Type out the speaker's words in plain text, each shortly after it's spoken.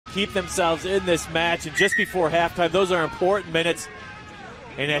keep themselves in this match. And just before halftime, those are important minutes.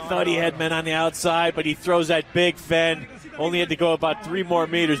 And I thought he had men on the outside, but he throws that big fend. Only had to go about 3 more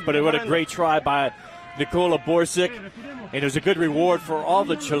meters, but it was a great try by Nikola Borsic. And it was a good reward for all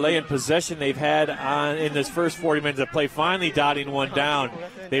the Chilean possession they've had in this first 40 minutes of play, finally dotting one down.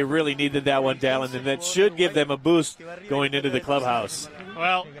 They really needed that one down, and that should give them a boost going into the clubhouse.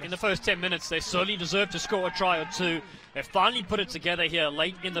 Well, in the first 10 minutes, they certainly deserved to score a try or two. They finally put it together here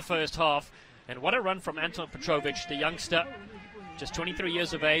late in the first half. And what a run from Anton Petrovic, the youngster, just 23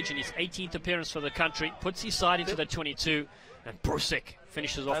 years of age, in his 18th appearance for the country, puts his side into the 22, and Borsic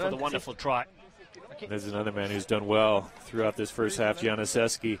finishes off with a wonderful try. There's another man who's done well throughout this first half,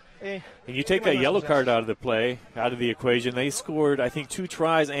 Janaseski. And you take that yellow card out of the play, out of the equation. They scored, I think, 2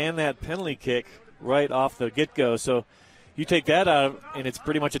 tries and that penalty kick right off the get-go. So you take that out, and it's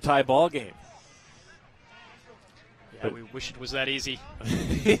pretty much a tie ball game. Yeah, we wish it was that easy.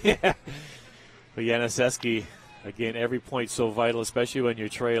 Yeah. But Janaseski, again, every point so vital, especially when you're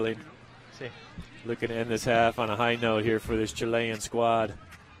trailing. Looking to end this half on a high note here for this Chilean squad.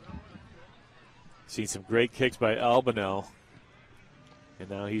 Seen some great kicks by Albinel, and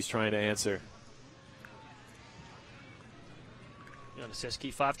now he's trying to answer.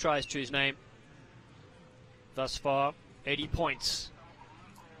 Janaseski, 5 tries to his name. Thus far, 80 points.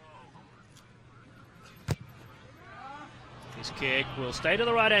 His kick will stay to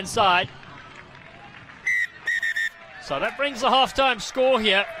the right-hand side. So that brings the halftime score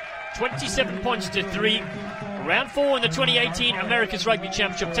here, 27 points to 3. Round 4 in the 2018 America's Rugby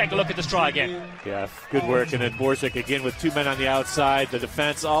Championship. Take a look at this try again. Yeah, good work. And then Borsic again with 2 men on the outside. The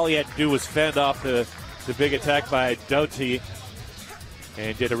defense, all he had to do was fend off the big attack by Doughty,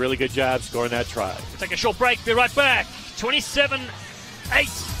 and did a really good job scoring that try. We'll take a short break. Be right back.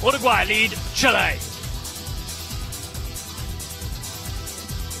 27-8. Uruguay lead Chile.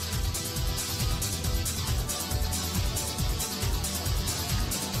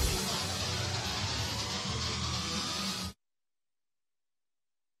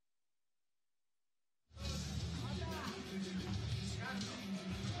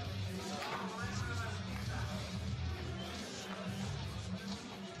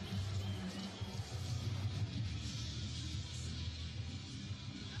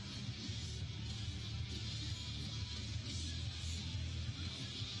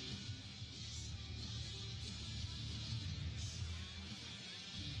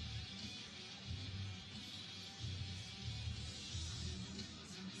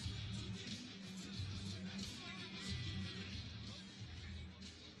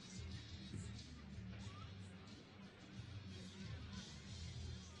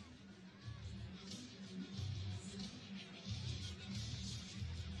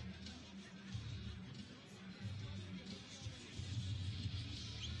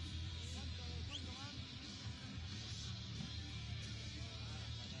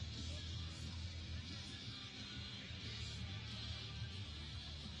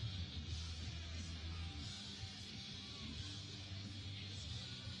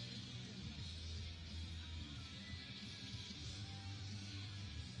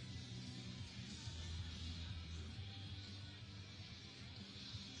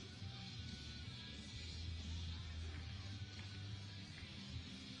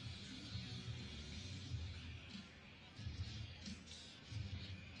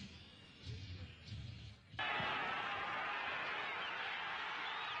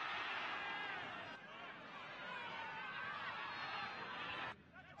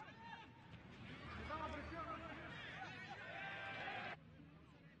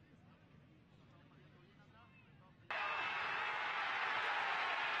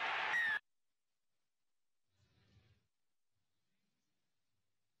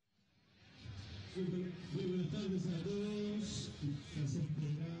 Muy buenas tardes a todos. Nos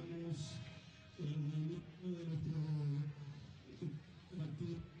esperamos en el inicio de nuestro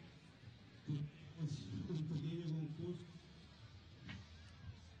partido. Un pequeño concurso.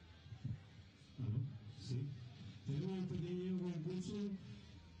 Sí. Tenemos un pequeño concurso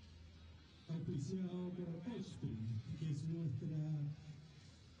auspiciado por Osprey, que es nuestro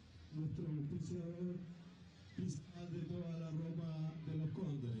auspiciador principal de toda la ropa de los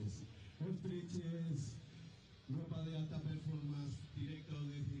Cóndores. Ostrich es ropa de alta performance directo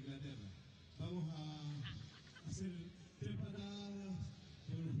desde Inglaterra. Vamos a hacer 3 patadas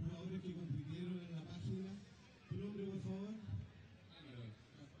con los jugadores que compitieron en la página. ¿Tu nombre, por favor?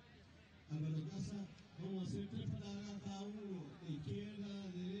 Álvaro Casa. Vamos a hacer 3 patadas cada uno, de izquierda,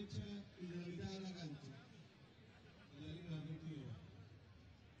 derecha y de la mitad de la cancha. En la línea contigo.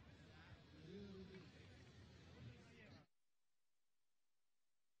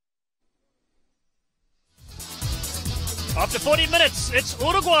 After 40 minutes, it's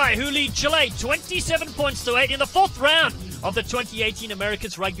Uruguay who lead Chile 27 points to 8 in the fourth round of the 2018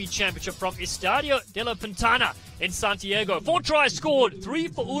 Americas Rugby Championship from Estadio de la Pintana in Santiago. 4 tries scored, 3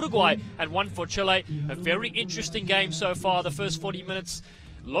 for Uruguay and 1 for Chile. A very interesting game so far. The first 40 minutes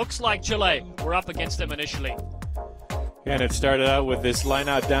looks like Chile were up against them initially. And it started out with this line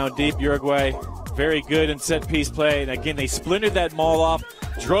out down deep. Uruguay very good in set piece play. And again, they splintered that maul off,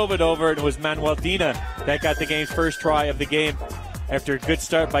 drove it over, and it was Manuel Dina that got the game's first try of the game after a good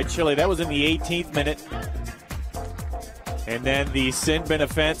start by Chile. That was in the 18th minute. And then the sin bin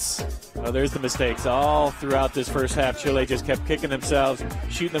offense. Oh, there's the mistakes all throughout this first half. Chile just kept kicking themselves,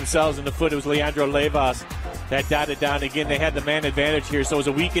 shooting themselves in the foot. It was Leandro Levas that dotted down. Again, they had the man advantage here, so it was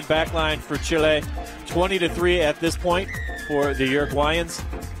a weakened back line for Chile. 20-3 at this point for the Uruguayans.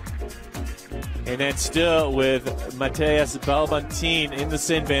 And then still with Mateus Balbantin in the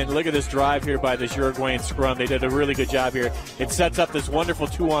sin bin. Look at this drive here by this Uruguayan scrum. They did a really good job here. It sets up this wonderful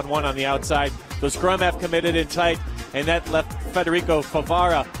 2-on-1 on the outside. The scrum have committed in tight, and that left Federico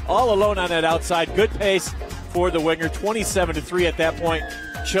Favara all alone on that outside. Good pace for the winger. 27-3 at that point.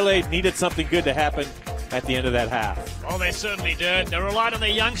 Chile needed something good to happen at the end of that half. Oh, they certainly did. They relied on their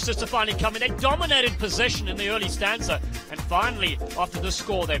youngsters to finally come in. They dominated possession in the early stanza. And finally, after the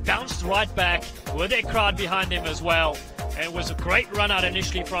score, they bounced right back with their crowd behind them as well. And it was a great run out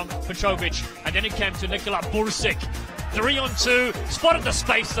initially from Petrovic. And then it came to Nikola Bursic. 3-on-2, spotted the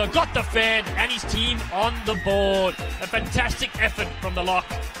space though, got the fan and his team on the board. A fantastic effort from the lock.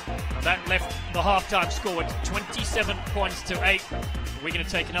 That left the halftime score at 27 points to 8. We're going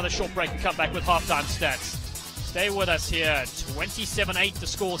to take another short break and come back with halftime stats. Stay with us here. 27-8 the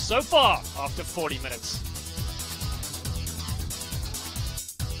score so far after 40 minutes.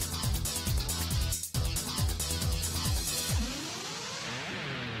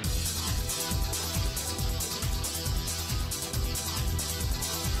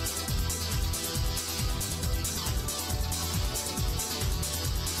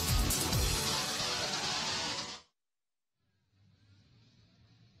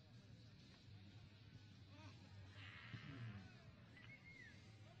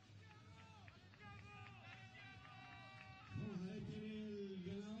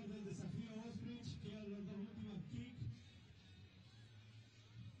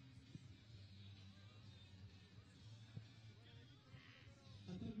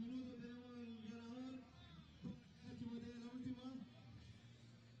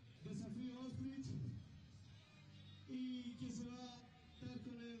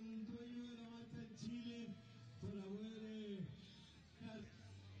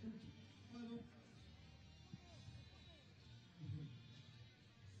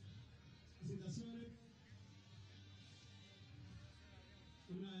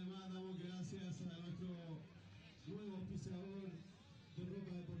 Una vez más damos gracias a nuestro nuevo auspiciador de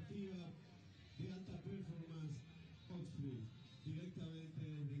ropa deportiva de alta performance, Oxford, directamente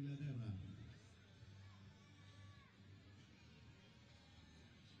desde Inglaterra.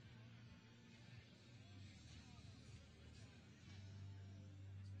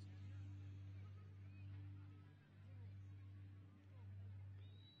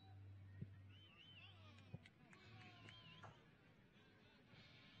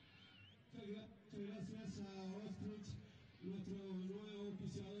 Gracias a Ostrich, nuestro nuevo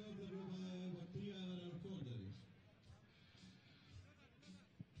auspiciador de ropa deportiva para los Cóndores.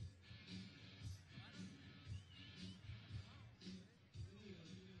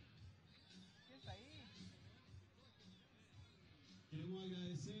 Queremos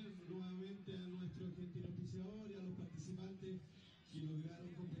agradecer nuevamente a nuestro gentil auspiciador y a los participantes que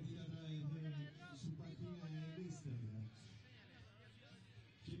lograron competir a través de su página en Instagram.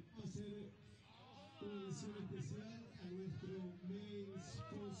 Queremos hacer una mención especial a nuestro main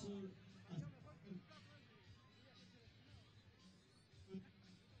sponsor,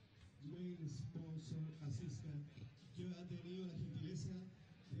 Asisca, que ha tenido la gentileza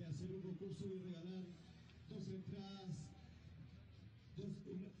de hacer un concurso y regalar tres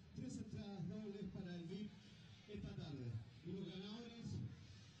entradas dobles para el VIP esta tarde. Y los ganadores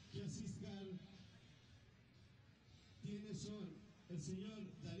que Asiscan tiene son el señor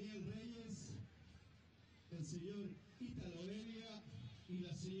Daniel Reyes, el señor Ítalo Elia y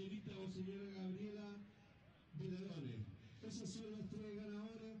la señorita o señora Gabriela Veladone. Esos son los tres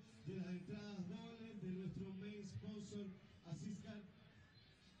ganadores de las entradas dobles de nuestro main sponsor Asiscan,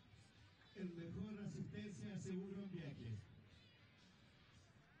 el mejor asistencia seguro en viajes.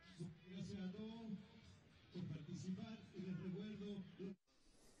 Gracias a todos por participar y les recuerdo.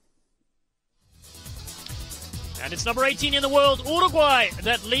 And it's number 18 in the world, Uruguay,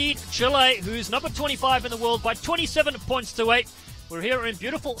 that lead Chile, who's number 25 in the world by 27 points to 8. We're here in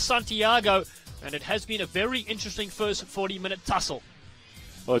beautiful Santiago, and it has been a very interesting first 40-minute tussle.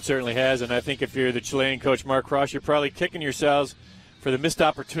 Well, it certainly has, and I think if you're the Chilean coach, Mark Cross, you're probably kicking yourselves for the missed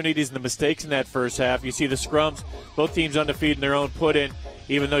opportunities and the mistakes in that first half. You see the scrums, both teams undefeated in their own put-in,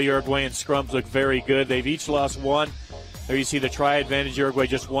 even though Uruguayan scrums look very good. They've each lost one. There you see the try advantage, Uruguay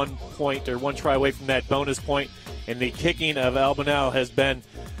just 1 point or one try away from that bonus point. And the kicking of Albinal has been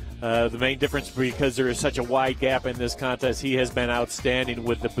the main difference because there is such a wide gap in this contest. He has been outstanding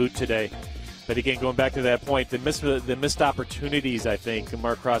with the boot today. But again, going back to that point, the missed opportunities, I think,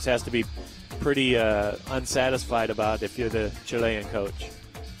 Mark Cross has to be pretty unsatisfied about if you're the Chilean coach.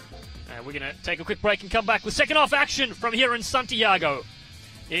 And we're going to take a quick break and come back with second half action from here in Santiago.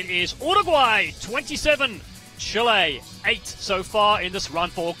 It is Uruguay 27, Chile 8 so far in this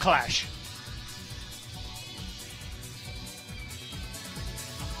run-for clash.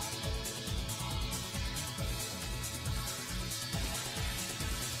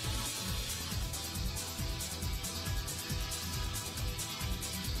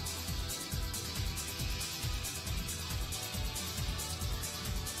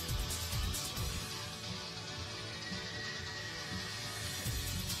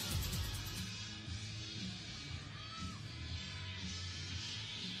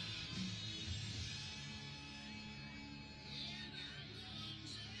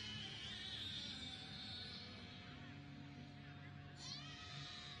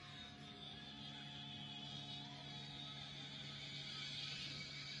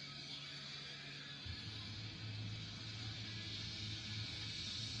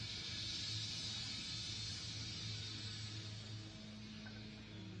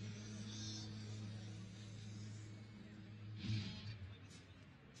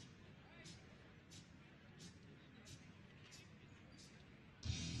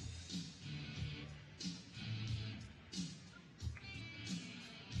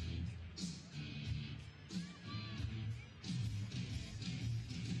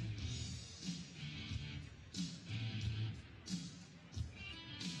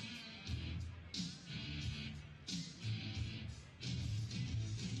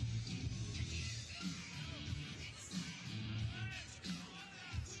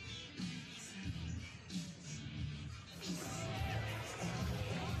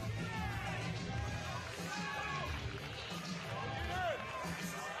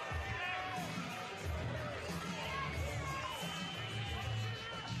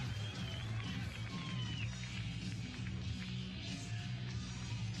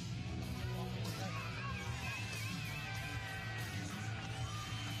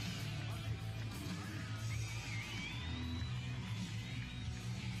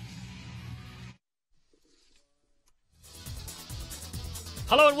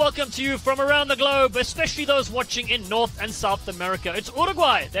 Hello and welcome to you from around the globe, especially those watching in North and South America. It's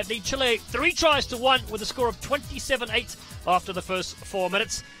Uruguay that lead Chile 3-1 with a score of 27-8 after the first 4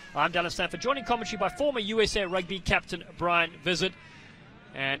 minutes. I'm Dallas Stanford, joining commentary by former USA Rugby captain Brian Visit.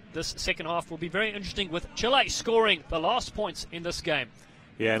 And this second half will be very interesting with Chile scoring the last points in this game.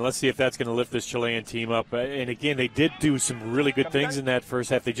 Yeah, and let's see if that's going to lift this Chilean team up. And again, they did do some really good things in that first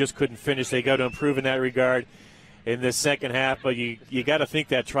half. They just couldn't finish. They got to improve in that regard in this second half, but you got to think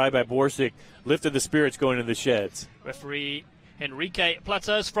that try by Borsic lifted the spirits going into the sheds. Referee Enrique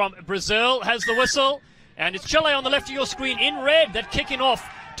Platas from Brazil has the whistle, and it's Chile on the left of your screen in red that kicking off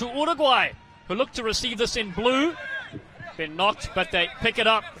to Uruguay, who look to receive this in blue. Been knocked, but they pick it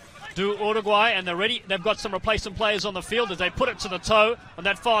up, do Uruguay, and they're ready. They've got some replacement players on the field as they put it to the toe on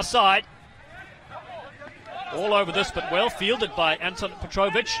that far side. All over this, but well fielded by Anton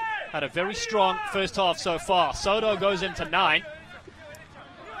Petrovic. Had a very strong first half so far. Soto goes into 9.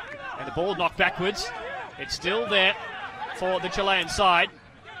 And the ball knocked backwards. It's still there for the Chilean side.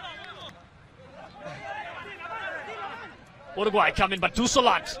 Uruguay coming, but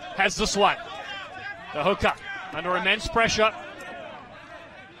Dusolant has this one. The hooker under immense pressure.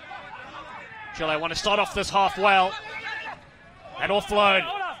 Chile want to start off this half well. And offload.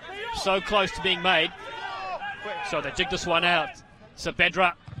 So close to being made. So they dig this one out.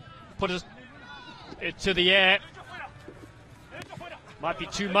 Saavedra put it to the air. Might be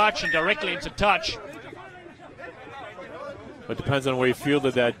too much and directly into touch. It depends on where he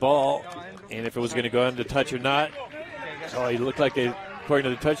fielded that ball and if it was going to go into touch or not. Oh, he looked like, according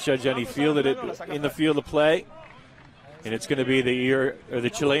to the touch judge, and he fielded it in the field of play. And it's going to be the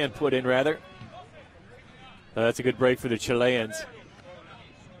Chilean put in, rather. That's a good break for the Chileans.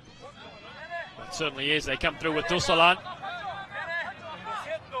 It certainly is. They come through with Dusolan.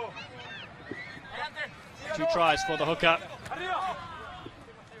 2 tries for the hooker.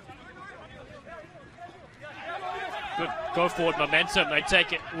 Good go forward momentum. They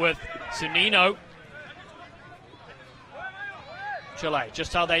take it with Sunino. Chile,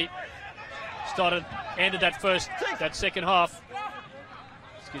 just how they ended that second half.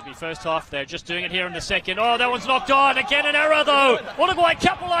 Excuse me, first half. They're just doing it here in the second. Oh, that one's knocked on. Again, an error, though. Uruguay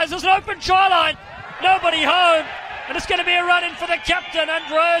capitalizes, an open try line. Nobody home. And it's going to be a run-in for the captain,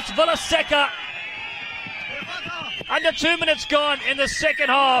 Andres Villaseca. Under 2 minutes gone in the second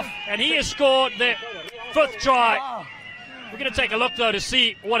half. And he has scored the 5th try. We're going to take a look, though, to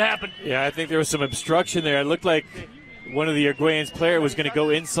see what happened. Yeah, I think there was some obstruction there. It looked like one of the Uruguayans player was going to go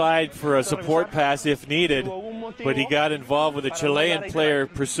inside for a support pass if needed, but he got involved with a Chilean player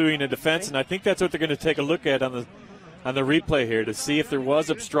pursuing a defense, and I think that's what they're going to take a look at on the replay here to see if there was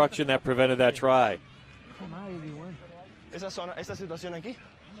obstruction that prevented that try. Esa situación aquí,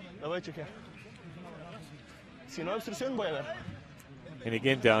 la voy a chequear. Si no hay obstrucción, voy a ver. And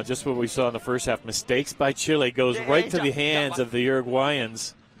again, down just what we saw in the first half. Mistakes by Chile goes right to the hands of the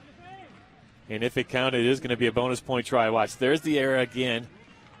Uruguayans. And if it counted, it is going to be a bonus point try. Watch, there's the error again.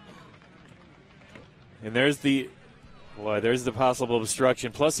 And there's the possible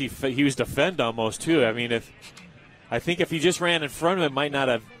obstruction. Plus, he used a fend almost, too. I mean, I think if he just ran in front of it, it might not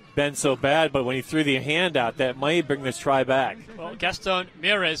have been so bad. But when he threw the hand out, that might bring this try back. Well, Gaston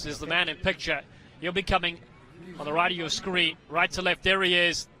Mires is the man in picture. He'll be coming on the right of your screen, right to left. There he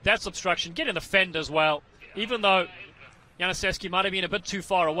is. That's obstruction. Get in the fend as well. Even though Januszewski might have been a bit too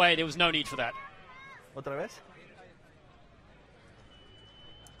far away, there was no need for that. Otra vez.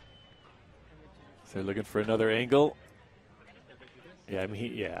 So they're looking for another angle. Yeah, I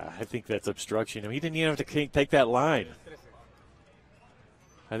mean, I think that's obstruction. I mean, he didn't even have to take that line.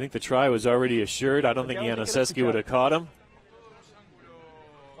 I think the try was already assured. I don't think Januszewski would have caught him.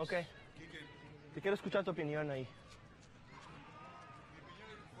 Okay. Te quiero escuchar tu opinión ahí.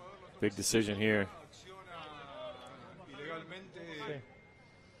 Big decision here.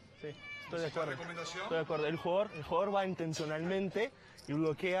 Sí, estoy de acuerdo. El jugador va intencionalmente y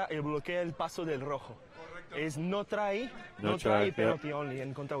bloquea el paso del rojo. Es no try, penalty only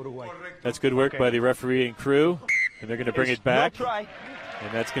en contra Uruguay. That's good work by the referee and crew, and they're going to bring it back. No try.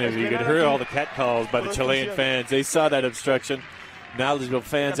 And that's going to be good. Heard all the cat calls by the Chilean fans. They saw that obstruction. Knowledgeable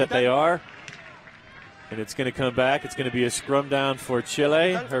fans that they are. And it's going to come back. It's going to be a scrum down for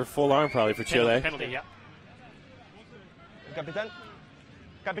Chile, or full arm probably for Chile. Penalty, yeah. Capitán.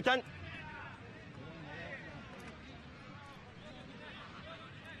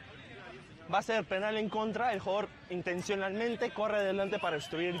 Va a ser penal en contra. El jugador intencionalmente corre adelante para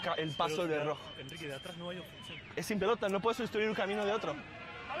obstruir el paso del rojo. Enrique, de atrás no hay obstrucción. Es sin pelota, no puedes obstruir el camino de otro.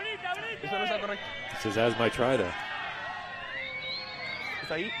 Eso no está correcto. Says that was my try there.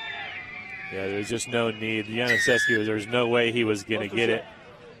 Está ahí. Yeah, there's just no need. Januszewski, there's no way he was going to get it.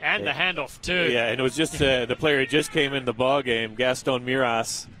 And the handoff, too. Yeah, and it was just the player who just came in the ball game, Gaston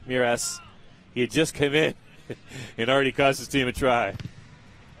Mires. He had just come in and already cost his team a try.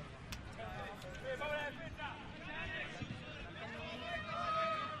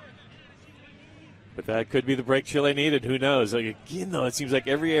 But that could be the break Chile needed. Who knows? Like, again, though, it seems like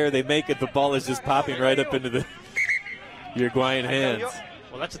every error they make it, the ball is just popping right up into the Uruguayan hands.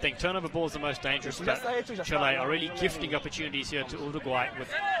 Well, that's the thing. Turnover ball is the most dangerous, but Chile are really gifting opportunities here to Uruguay with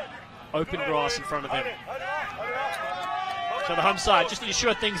open grass in front of them. So the home side just need to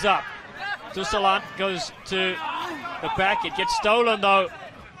shore things up. Dusalan goes to the back. It gets stolen, though,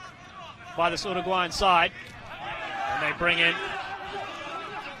 by this Uruguayan side. And they bring in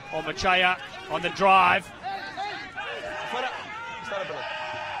Omachaya on the drive.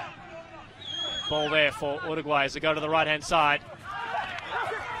 Ball there for Uruguay as they go to the right-hand side.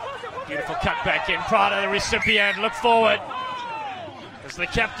 Beautiful cut back in. Prada, the recipient, look forward. As the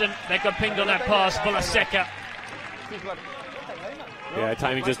captain, they got pinged on that pass. Villaseca. Yeah,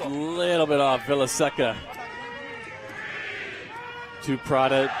 timing just a little bit off. Villaseca to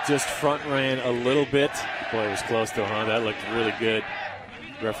Prada, just front ran a little bit. Boy, it was close to him. That looked really good.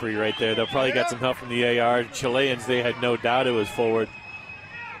 Referee right there. They'll probably got some help from the AR. Chileans, they had no doubt it was forward.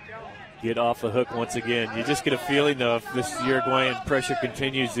 Get off the hook once again. You just get a feeling, though, if this Uruguayan pressure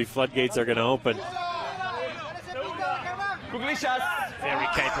continues, the floodgates are going to open. Very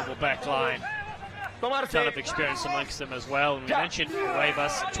capable back line. A ton of experience amongst them as well. And we mentioned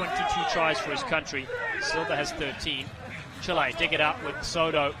Rivas, 22 tries for his country. Silva has 13. Chile dig it up with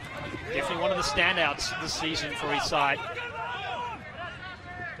Soto. Definitely one of the standouts this season for his side.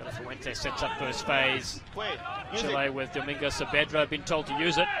 Fuente sets up first phase. Chile with Domingo Saavedra, been told to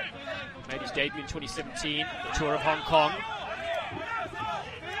use it. Made his debut in 2017, the tour of Hong Kong.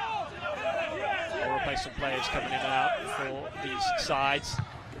 replacement players coming in and out for these sides.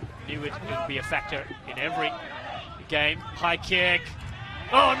 Knew it would be a factor in every game. High kick.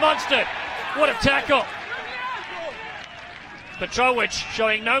 Oh, Monster! What a tackle! Petrovic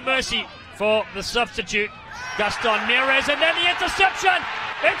showing no mercy for the substitute, Gaston Mires, and then the interception!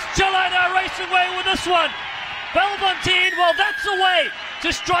 It's Chile now racing away with this one! Belmontine, well, that's a way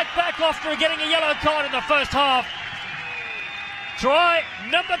to strike back after getting a yellow card in the first half. Try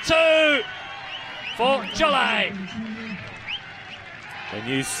number 2 for Chile. And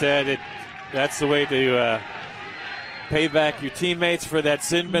you said it. That's the way to pay back your teammates for that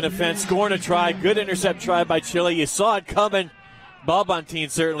sin bin offense. Scoring a try, good intercept try by Chile. You saw it coming. Belmontine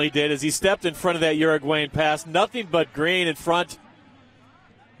certainly did as he stepped in front of that Uruguayan pass. Nothing but green in front.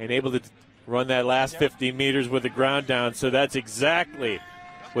 And able to run that last 50 meters with the ground down. So that's exactly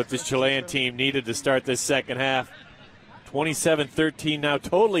what this Chilean team needed to start this second half. 27-13 now,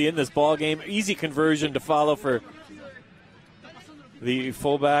 totally in this ball game. Easy conversion to follow for the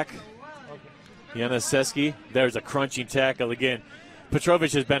fullback, Janaseski. There's a crunching tackle again.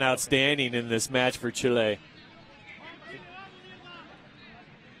 Petrovic has been outstanding in this match for Chile.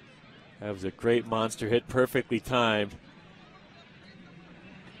 That was a great monster hit, perfectly timed.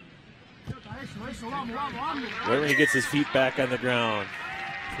 Right when he gets his feet back on the ground,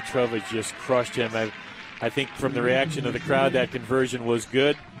 Petrovic just crushed him. I think from the reaction of the crowd, that conversion was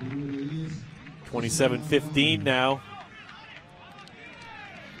good. 27-15 now.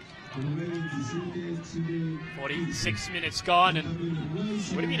 46 minutes gone, and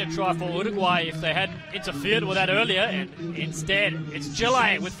would have been a try for Uruguay if they hadn't interfered with that earlier, and instead it's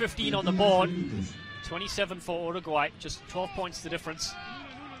Chile with 15 on the board. 27 for Uruguay, just 12 points the difference.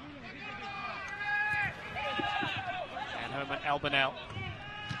 And home at Albanel.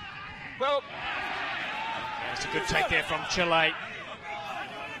 Well, there's a good take there from Chile.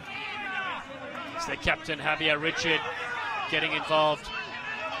 It's their captain Javier Richard getting involved.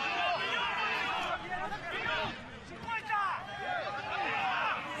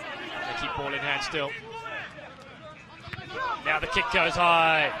 They keep ball in hand still. Now the kick goes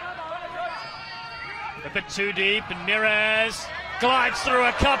high. A bit too deep, and Mires glides through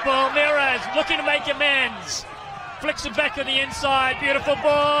a couple. Mires looking to make amends. Flicks it back to the inside. Beautiful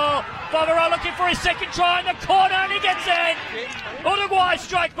ball. Favaro looking for his second try in the corner, and he gets in. Uruguay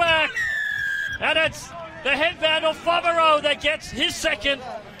strike back. And it's the headband of Favaro that gets his second.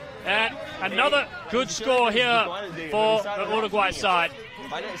 And another good score here for the Uruguay side.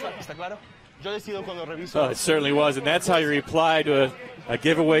 Oh, it certainly was, and that's how you reply to a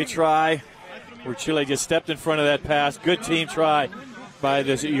giveaway try where Chile just stepped in front of that pass. Good team try by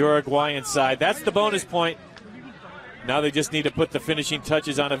this Uruguayan side. That's the bonus point. Now they just need to put the finishing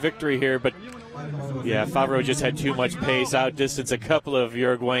touches on a victory here, but yeah, Favaro just had too much pace, outdistanced a couple of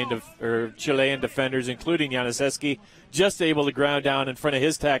Uruguayan or Chilean defenders, including Janaseski, just able to ground down in front of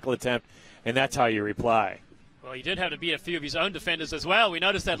his tackle attempt, and that's how you reply. Well, he did have to beat a few of his own defenders as well. We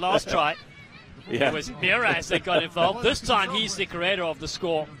noticed that last try. Yeah. It was Mires that got involved. This time he's the creator of the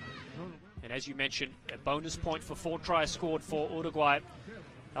score. And as you mentioned, a bonus point for 4 tries scored for Uruguay.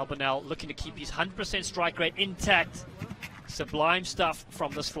 Albanel looking to keep his 100% strike rate intact. Sublime stuff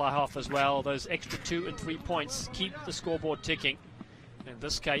from this fly half as well. Those extra 2 and 3 points keep the scoreboard ticking. In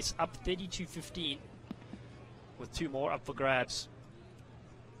this case, up 32-15 with 2 more up for grabs.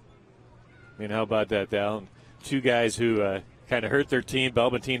 I mean, how about that, Dal? 2 guys who kind of hurt their team.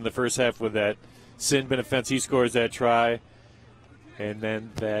 Belmontine in the first half with that sin bin offense. He scores that try. And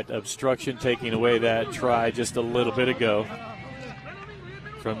then that obstruction taking away that try just a little bit ago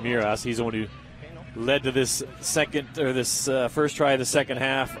from Miras. He's the one who led to this first try of the second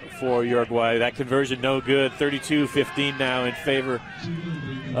half for Uruguay. That conversion no good. 32-15 now in favor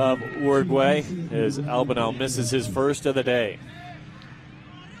of Uruguay as Albanel misses his first of the day.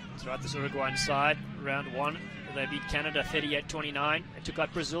 Throughout this Uruguayan side, round 1, they beat Canada 38-29. They took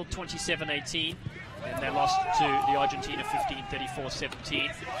out Brazil 27-18. And they lost to the Argentina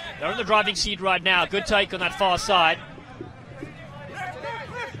 15-34-17. They're in the driving seat right now. Good take on that far side.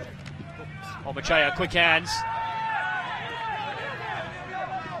 Omachea, quick hands.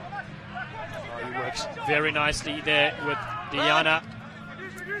 Oh, he works very nicely there with Diana.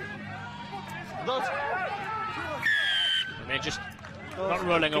 And they're just not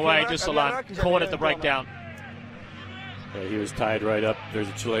rolling away, just a line. Caught at the breakdown. Yeah, he was tied right up. There's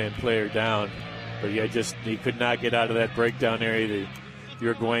a Chilean player down. But he could not get out of that breakdown area. The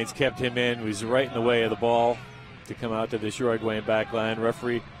Uruguayans kept him in. He was right in the way of the ball to come out to this Uruguayan back line.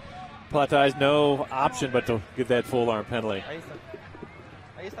 Referee Plata has no option but to give that full arm penalty.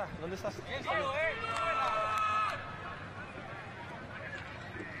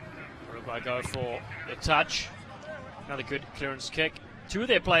 Uruguay go for the touch. Another good clearance kick. Two of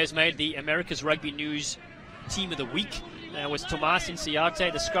their players made the America's Rugby News Team of the Week. Was Tomas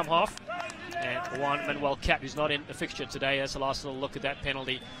Inciarte, the scrum half, and Juan Manuel Cat, who's not in the fixture today. That's the last little look at that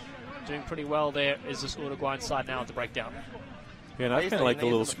penalty. Doing pretty well there is this Uruguayan side now at the breakdown. Yeah, and I kind of like the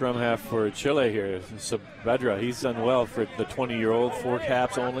little scrum half for Chile here. Saavedra, he's done well for the 20-year-old, 4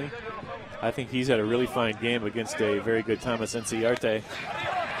 caps only. I think he's had a really fine game against a very good Tomas Inciarte.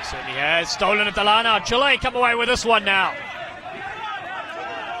 Certainly has. Stolen at the line out. Chile come away with this one now.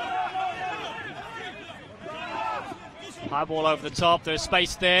 High ball over the top. There's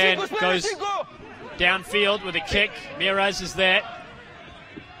space there. And goes downfield with a kick. Miraz is there.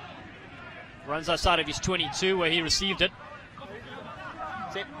 Runs outside of his 22 where he received it.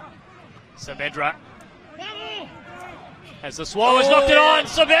 Saavedra has the Swallows knocked it on.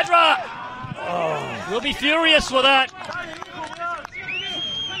 Saavedra will be furious with that.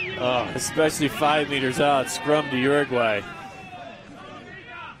 Especially 5 meters out, scrum to Uruguay.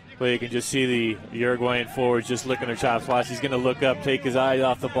 But you can just see the Uruguayan forwards just licking their chops. Watch, he's going to look up, take his eyes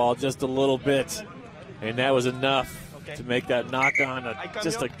off the ball just a little bit. And that was enough to make that knock on.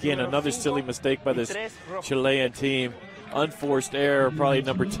 Just again, another silly mistake by this Chilean team. Unforced error, probably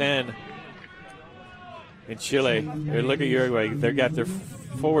number 10 in Chile. Here, look at Uruguay. They've got their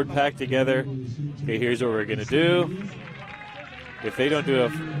forward pack together. Okay, here's what we're going to do. If they don't do a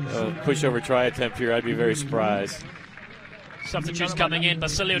pushover try attempt here, I'd be very surprised. Substitutes coming in,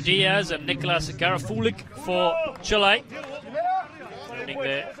 Basilio Diaz and Nicolas Garafulik for Chile. Earning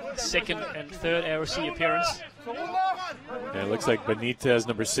their 2nd and 3rd ROC appearance. And it looks like Benitez,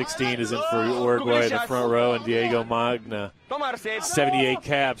 number 16, is in for Uruguay in the front row, and Diego Magna, 78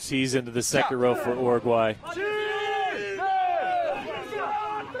 caps. He's into the 2nd row for Uruguay.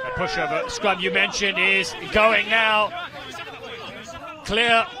 That pushover scrum you mentioned is going now.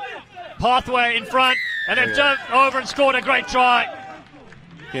 Clear pathway in front, and they've jumped over and scored a great try.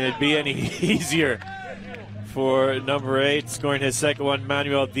 Can it be any easier for number 8, scoring his 2nd one,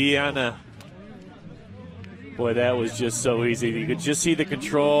 Manuel Diana? Boy, that was just so easy. You could just see the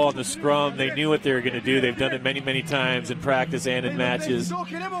control on the scrum. They knew what they were going to do. They've done it many, many times in practice and in matches.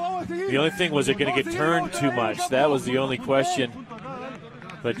 The only thing was, it going to get turned too much? That was the only question.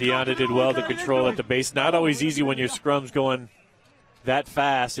 But Diana did well to control at the base. Not always easy when your scrum's going that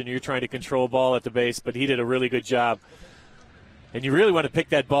fast and you're trying to control ball at the base, but he did a really good job. And you really want to pick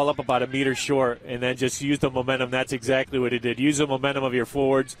that ball up about a meter short and then just use the momentum. That's exactly what he did. Use the momentum of your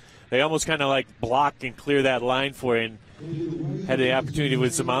forwards. They almost kind of like block and clear that line for you, and had the opportunity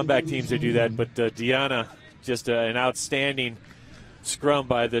with some on-back teams to do that. But Diana, just an outstanding scrum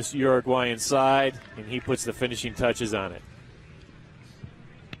by this Uruguayan side, and he puts the finishing touches on it.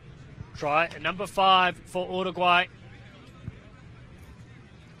 Try number 5 for Uruguay.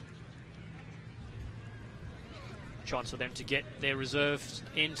 Chance for them to get their reserves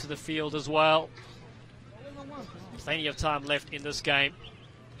into the field as well. Plenty of time left in this game.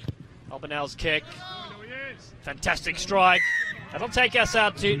 Albanel's kick. Fantastic strike. That'll take us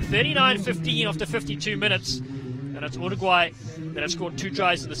out to 39-15 after 52 minutes. And it's Uruguay that have scored 2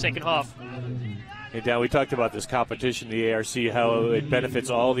 tries in the 2nd half. Hey, Dan, we talked about this competition, the ARC, how it benefits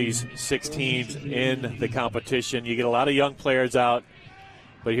all these 6 teams in the competition. You get a lot of young players out,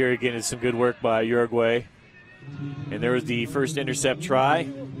 but here again is some good work by Uruguay. And there was the first intercept try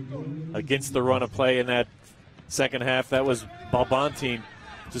against the run of play in that 2nd half. That was Balbantin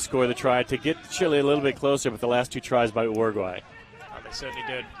to score the try to get Chile a little bit closer, but the last 2 tries by Uruguay. Oh, they certainly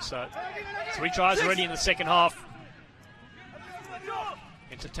did. So 3 tries already in the 2nd half.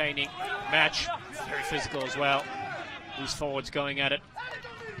 Entertaining match, very physical as well. These forwards going at it.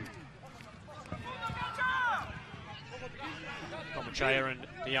 Pomachaya and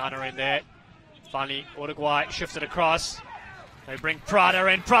Diana in there. Finally, Uruguay shifted across. They bring Prada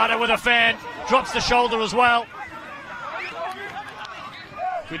in. Prada with a fan. Drops the shoulder as well.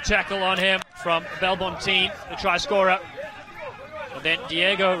 Good tackle on him from Belmontin, the try scorer. And then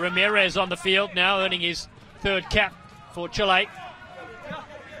Diego Ramirez on the field, now earning his 3rd cap for Chile.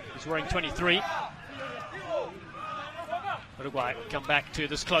 He's wearing 23. Uruguay come back to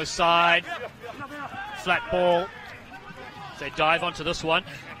this close side. Flat ball. They dive onto this one.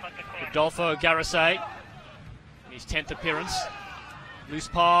 Rodolfo Garasay, his 10th appearance. Loose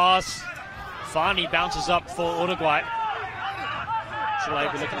pass. Finally bounces up for Uruguay. Chile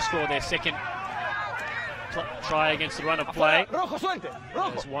will be looking to score their 2nd try against the run of play.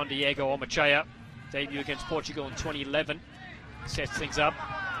 There's Juan Diego Omachaya, debut against Portugal in 2011. Sets things up.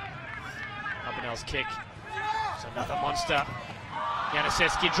 Albanel's kick. It's another monster.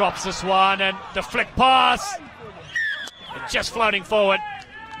 Janisevski drops this one, and the flick pass. And just floating forward.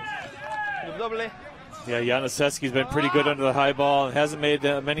 doble. Yeah, Januszewski's been pretty good under the high ball and hasn't made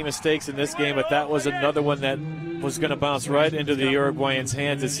many mistakes in this game, but that was another one that was going to bounce right into the Uruguayans'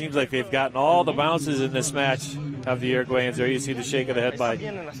 hands. It seems like they've gotten all the bounces in this match of the Uruguayans. There you see the shake of the head by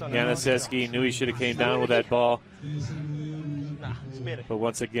Januszewski. Knew he should have came down with that ball. But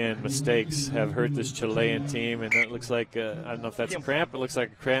once again, mistakes have hurt this Chilean team, and it looks like, I don't know if that's a cramp. It looks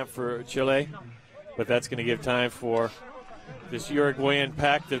like a cramp for Chile, but that's going to give time for this Uruguayan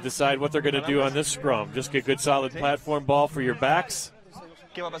pack to decide what they're going to do on this scrum. Just get good, solid platform ball for your backs.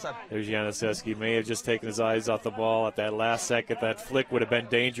 There's Januszewski. May have just taken his eyes off the ball at that last second. That flick would have been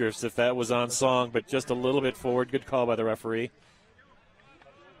dangerous if that was on song, but just a little bit forward. Good call by the referee.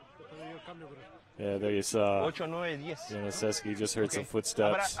 Yeah, there you saw Januszewski just heard some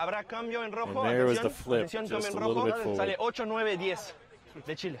footsteps. And there was the flip, just a little bit forward.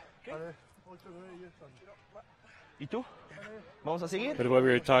 De Chile. ¿Y tú? Vamos a seguir. But what we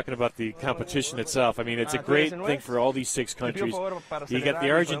were talking about, the competition itself, I mean, it's a great thing for all these 6 countries. You got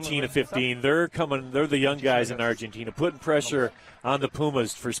the Argentina 15. They're the young guys in Argentina, putting pressure on the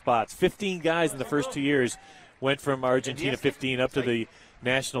Pumas for spots. 15 guys in the first 2 years went from Argentina 15 up to the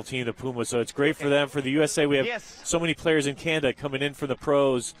national team, the Pumas. So it's great for them. For the USA, we have so many players in Canada coming in from the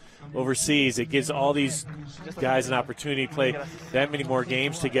pros overseas. It gives all these guys an opportunity to play that many more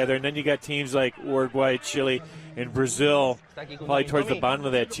games together. And then you got teams like Uruguay, Chile, and Brazil, probably towards the bottom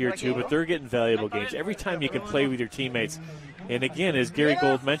of that tier 2, but they're getting valuable games. Every time you can play with your teammates. And again, as Gary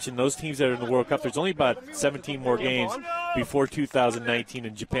Gold mentioned, those teams that are in the World Cup, there's only about 17 more games before 2019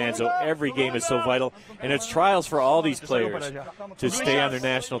 in Japan, so every game is so vital. And it's trials for all these players to stay on their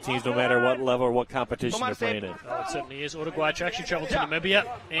national teams no matter what level or what competition they're playing in. Well, it certainly is. Uruguay actually traveled to Namibia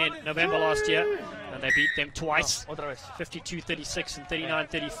in November last year, and they beat them twice, 52-36 and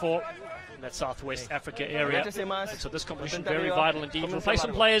 39-34. That Southwest Africa area. And so this competition very vital indeed. We'll play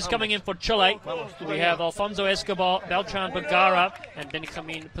some players coming in for Chile. We have Alfonso Escobar, Beltran Bagara, and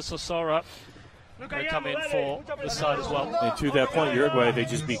Benjamin Pisosora. They come in for this side as well. And to that point, Uruguay, they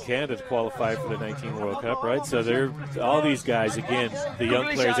just beat Canada to qualify for the 19 World Cup, right? So they're all these guys, again, the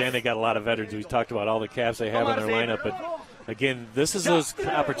young players, and they got a lot of veterans. We talked about all the caps they have in their lineup, but again, this is those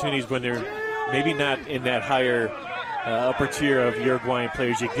opportunities when they're maybe not in that higher upper tier of Uruguayan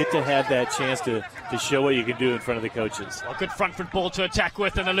players. You get to have that chance to show what you can do in front of the coaches. Well, good front foot ball to attack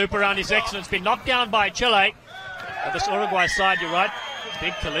with, and the loop around is excellent. It's been knocked down by Chile. But this Uruguay side, you're right,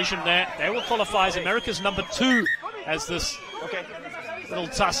 big collision there. They will qualify as America's number 2 as this little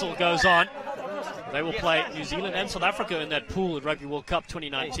tussle goes on. They will play New Zealand and South Africa in that pool at Rugby World Cup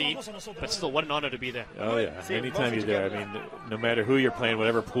 2019. But still, what an honor to be there. Oh, yeah. Anytime you're there, I mean, no matter who you're playing,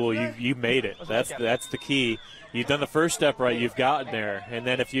 whatever pool, you made it. That's the key. You've done the first step right, you've gotten there. And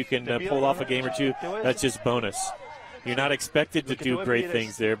then if you can pull off a game or 2, that's just bonus. You're not expected to do great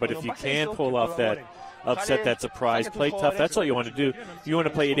things there, but if you can pull off that upset, that surprise, play tough, that's all you want to do. You want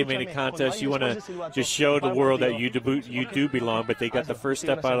to play any contest. You want to just show the world that you do belong, but they got the first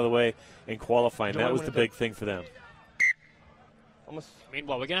step out of the way in qualifying. That was the big thing for them.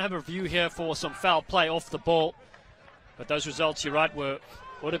 Meanwhile, we're going to have a review here for some foul play off the ball. But those results, you're right, were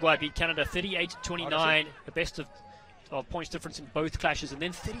Uruguay beat Canada 38-29, the best of points difference in both clashes, and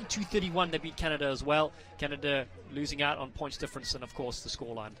then 32-31 they beat Canada as well. Canada losing out on points difference and, of course, the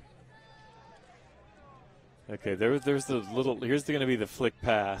scoreline. Okay, there's the little. Here's going to be the flick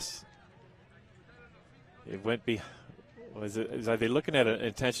pass. It went be. Are they looking at an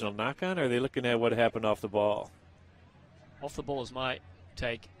intentional knock-on, or are they looking at what happened off the ball? Off the ball is my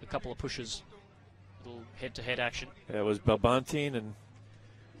take. A couple of pushes, little head-to-head action. Yeah, it was Belbantine, and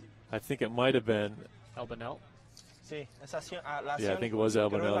I think it might have been Albanel. Yeah, I think it was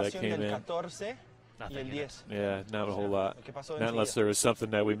Albanel that came in. Nothing. Yeah, not a whole lot. Not unless there was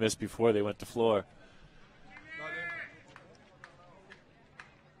something that we missed before they went to floor.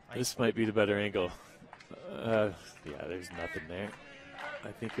 This might be the better angle. Yeah, there's nothing there. I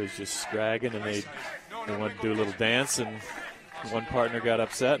think it was just scragging, and they wanted to do a little dance, and one partner got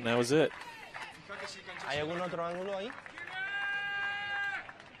upset, and that was it.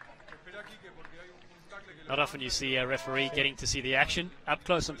 Not often you see a referee getting to see the action up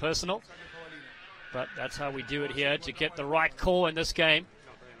close and personal, but that's how we do it here to get the right call in this game.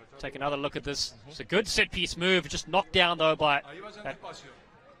 Take another look at this. It's a good set-piece move, just knocked down, though, by that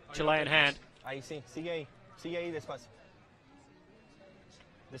Chilean hand. Ahí sí, sigue ahí despacio.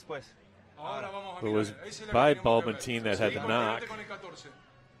 Después. It was by Balbantine that had the knock.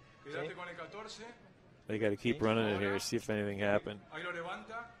 They got to keep running it here, see if anything happened.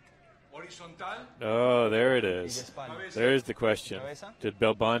 Oh, there it is. There's the question. Did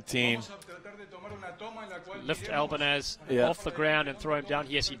Belmontine lift Albanese off the ground and throw him down?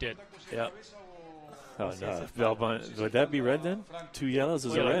 Yes, he did. Yeah. Oh, no. Belmont, would that be red then? 2 yellows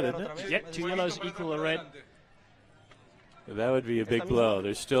is a red, isn't it? Yep, 2 yellows equal a red. That would be a big blow.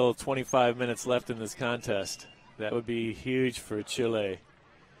 There's still 25 minutes left in this contest. That would be huge for Chile.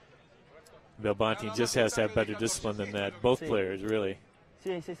 Belmontine just has to have better discipline than that. Both players, really.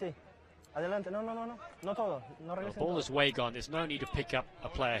 Sí. Adelante, no. No todo. No The ball is way gone. There's no need to pick up a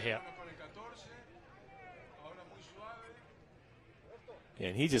player here.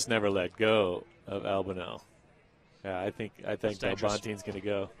 And he just never let go of Albano. Yeah, I think Belmontine's going to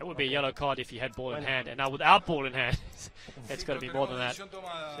go. That would be a yellow card if he had ball in hand. And now without ball in hand, it's got to be more than that.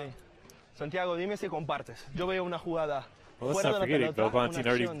 Sí. Santiago, dime si compartes. Yo veo una jugada. Well, let's not forget it. Belmontine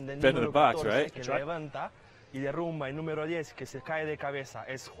already been in the box, right? Que levanta y derrumba el número 10 que se cae de cabeza.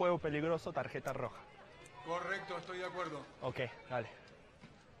 Es juego peligroso, tarjeta roja. Correcto, estoy de acuerdo. Ok, dale.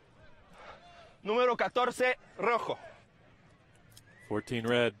 Número 14, rojo. 14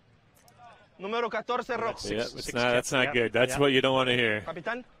 red. Número 14, rojo. Yeah, that's not good. That's what you don't want to hear.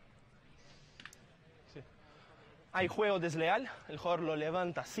 Capitán. Sí. Hay juego desleal. El jugador lo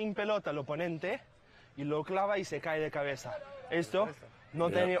levanta sin pelota al oponente y lo clava y se cae de cabeza. Esto no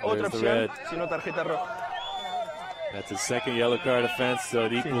tiene otra opción sino tarjeta roja. That's his second yellow card offense, so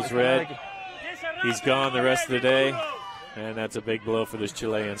it equals red. He's gone the rest of the day, and that's a big blow for this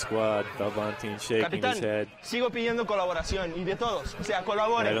Chilean squad. Belmontine shaking his head. Sigo pidiendo colaboración y de todos. O sea,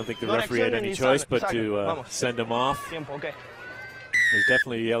 colaboren. I don't think the referee had any choice but to send him off. Tiempo, okay. There's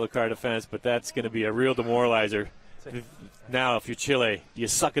definitely a yellow card offense, but that's going to be a real demoralizer. Now, if you're Chile, you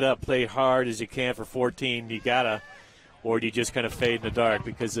suck it up, play hard as you can for 14. You gotta, or do you just kind of fade in the dark?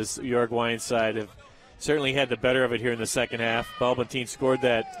 Because this Uruguayan side have certainly had the better of it here in the second half. Belmontine scored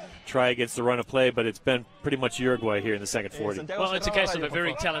that try against the run of play, but it's been pretty much Uruguay here in the second 40. Well, it's a case of a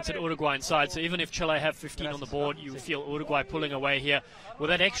very talented Uruguayan side, so even if Chile have 15 on the board, you feel Uruguay pulling away here. With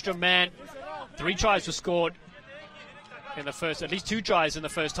that extra man, 3 tries were scored in the first, at least 2 tries in the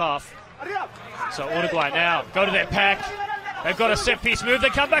first half. So Uruguay now go to their pack. They've got a set-piece move. They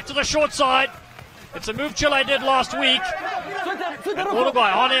come back to the short side. It's a move Chile did last week. And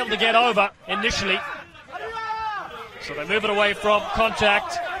Uruguay aren't able to get over initially. So they move it away from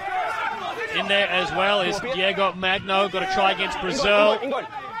contact. In there as well is Diego Magno. Got a try against Brazil.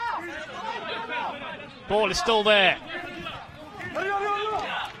 Ball is still there.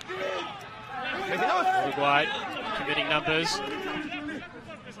 Uruguay committing numbers.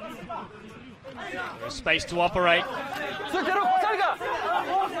 There's space to operate.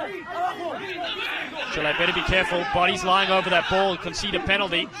 Chile better be careful. Bodies lying over that ball. Concede a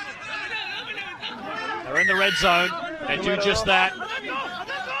penalty. They're in the red zone. They do just that.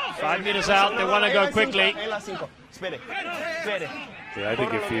 5 meters out. They want to go quickly. Yeah, I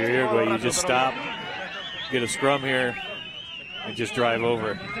think if you're Uruguay, you just stop, get a scrum here, and just drive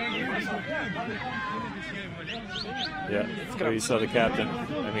over. Yeah, there you saw the captain.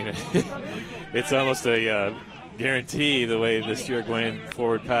 I mean, it's almost a guarantee the way this Uruguayan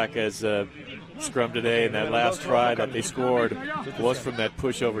forward pack has scrummed today, and that last try that they scored was from that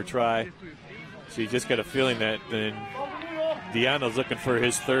pushover try. So you just got a feeling that then Diano's looking for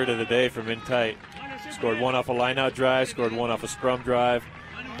his third of the day from in tight. Scored 1 off a line-out drive, scored 1 off a scrum drive,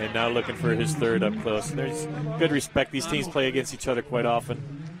 and now looking for his third up close. There's good respect. These teams play against each other quite often.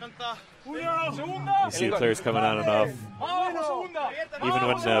 You see the players coming on and off. Even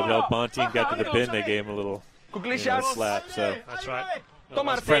when Belmontine got to the bin, they gave him a little slap. So that's right.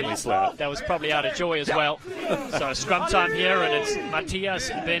 Friendly slap. That was probably out of joy as well. So scrum time here, and it's Matias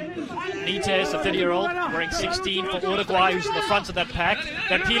Benitez, the 30-year-old, wearing 16 for Uruguay, who's in the front of that pack.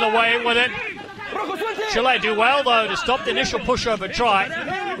 They peel away with it. Chile do well, though, to stop the initial pushover try.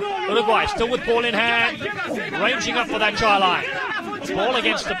 Uruguay still with ball in hand, ranging up for that try line. Ball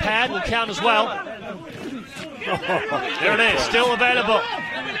against the pad will count as well. There it is, still available.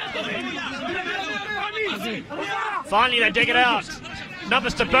 Finally, they dig it out.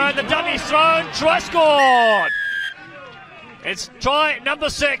 Numbers to burn, the dummy's thrown, try scored! It's try number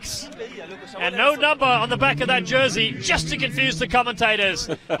 6, and no number on the back of that jersey, just to confuse the commentators.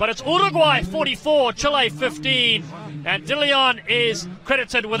 But it's Uruguay 44, Chile 15, and De Leon is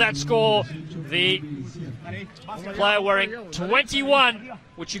credited with that score. The player wearing 21,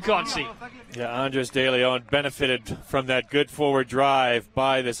 which you can't see. Yeah, Andres De Leon benefited from that good forward drive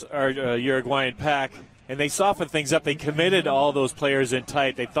by this Uruguayan pack. And they softened things up. They committed all those players in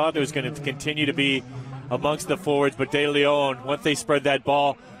tight. They thought it was going to continue to be amongst the forwards, but De Leon, once they spread that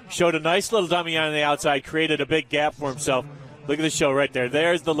ball, showed a nice little dummy on the outside, created a big gap for himself. Look at the show right there.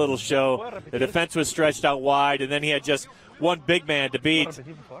 There's the little show. The defense was stretched out wide, and then he had just one big man to beat,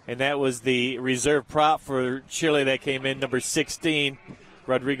 and that was the reserve prop for Chile that came in, number 16,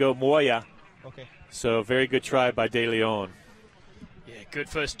 Rodrigo Moya. Okay. So very good try by De Leon. Yeah, good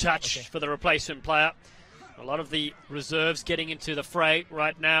first touch for the replacement player. A lot of the reserves getting into the fray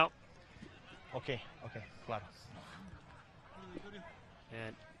right now. Okay, claro.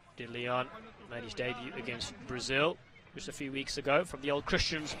 And De Leon made his debut against Brazil just a few weeks ago from the old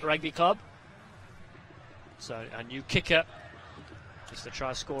Christians Rugby Club. So a new kicker, just the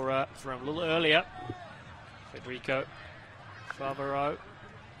try scorer from a little earlier, Federico Favaro.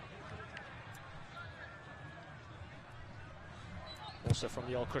 Also from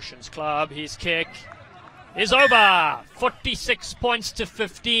the old Christians Club, his kick is over. 46 points to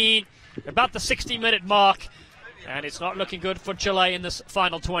 15, about the 60-minute mark, and it's not looking good for Chile in this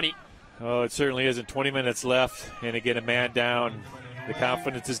final 20. Oh, it certainly isn't. 20 minutes left, and again, a man down. The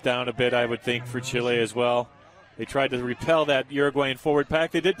confidence is down a bit, I would think, for Chile as well. They tried to repel that Uruguayan forward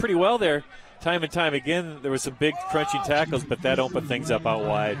pack. They did pretty well there. Time and time again, there were some big crunching tackles, but that opened things up out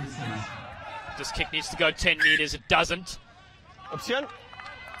wide. This kick needs to go 10 meters. It doesn't. Opción.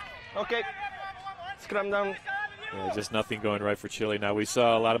 Okay. Scrum down. Yeah, just nothing going right for Chile. Now, we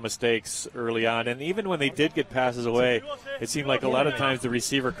saw a lot of mistakes early on, and even when they did get passes away, it seemed like a lot of times the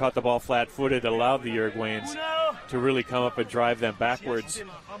receiver caught the ball flat-footed, allowed the Uruguayans to really come up and drive them backwards.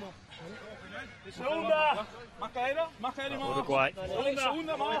 Uruguay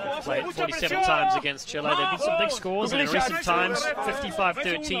played 47 times against Chile. There have been some big scores in recent times.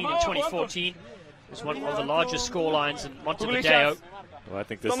 55-13 in 2014. It was one of the largest score lines in Montevideo. Well, I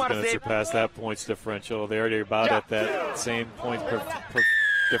think this is going to surpass that points differential. They're already about at that same point per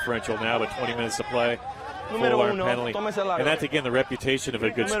differential now, but 20 minutes to play. Full-arm penalty. And that's, again, the reputation of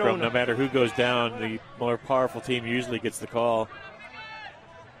a good scrum. No matter who goes down, the more powerful team usually gets the call.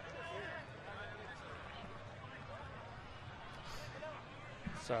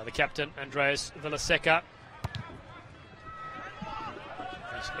 So the captain, Andres Villaseca,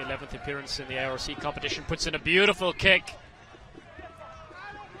 his 11th appearance in the ARC competition, puts in a beautiful kick.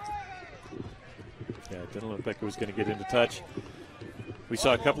 Yeah, it didn't look like it was going to get into touch. We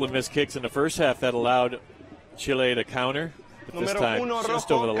saw a couple of missed kicks in the first half that allowed Chile to counter, but this time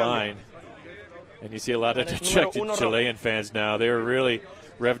just over the line. And you see a lot of dejected Chilean fans now. They were really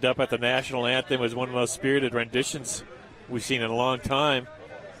revved up at the national anthem. It was one of the most spirited renditions we've seen in a long time.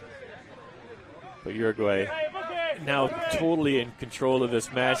 But Uruguay now totally in control of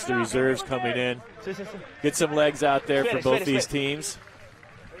this match. The reserves coming in. Get some legs out there for both these teams.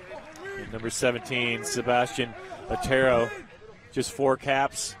 And number 17, Sebastian Otero, just 4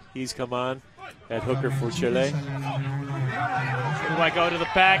 caps. He's come on at hooker for Chile. Uruguay go to the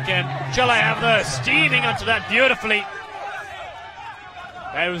back, and Chile have the steaming onto that beautifully.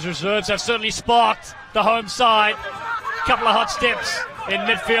 Those reserves have certainly sparked the home side. A couple of hot steps in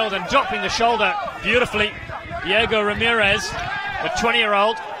midfield and dropping the shoulder beautifully. Diego Ramirez, the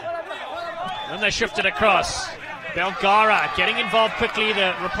 20-year-old. Then they shift it across. Belgara getting involved quickly,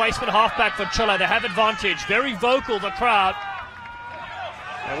 the replacement halfback for Chile. They have advantage. Very vocal, the crowd.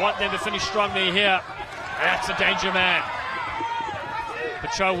 They want them to finish strongly here. That's a danger man.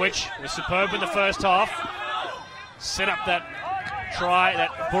 Petrovic was superb in the first half. Set up that try that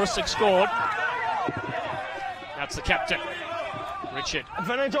Bursic scored. That's the captain, Richard.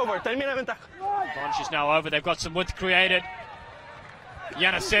 Advantage over. Termina ventaja. Bunch is now over. They've got some width created.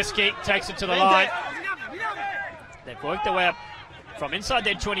 Januszewski takes it to the line. They've worked their way up from inside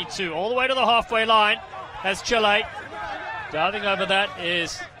their 22 all the way to the halfway line as Chile. Diving over that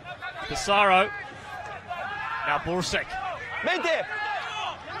is Pizarro. Now Bursic.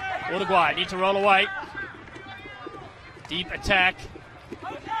 Uruguay need to roll away. Deep attack.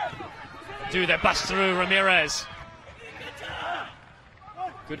 Do their bust through Ramirez.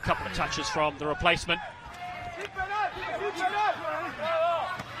 Good couple of touches from the replacement.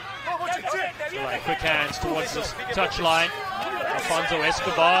 Chile, quick hands towards the touchline. Alfonso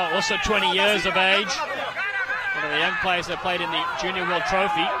Escobar, also 20 years of age. One of the young players that played in the Junior World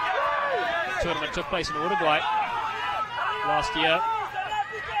Trophy. The tournament took place in Uruguay last year.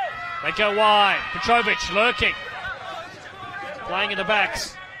 They go wide. Petrovic lurking. Playing in the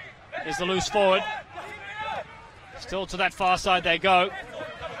backs is the loose forward. Still to that far side they go.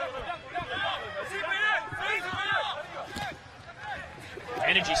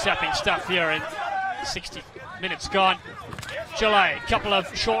 Energy sapping stuff here in 60 minutes gone. Chile, a couple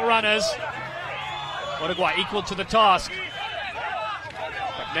of short runners. Uruguay equal to the task.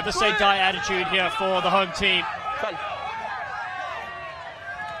 But never say die attitude here for the home team.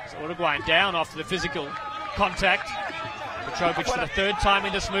 So Uruguay down after the physical contact. Petrovic for the third time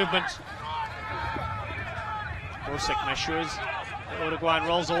in this movement. Borsek measures. The Uruguayan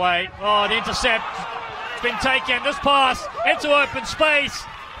rolls away. Oh, the intercept. It's been taken. This pass into open space.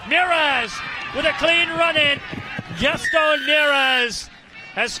 Miraz with a clean run in. Gaston Miraz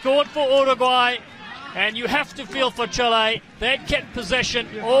has scored for Uruguay. And you have to feel for Chile. They'd kept possession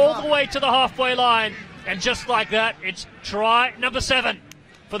all the way to the halfway line. And just like that, it's try number 7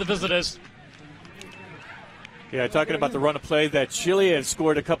 for the visitors. Yeah, talking about the run of play that Chile had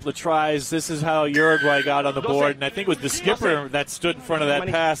scored a couple of tries. This is how Uruguay got on the board. And I think it was the skipper that stood in front of that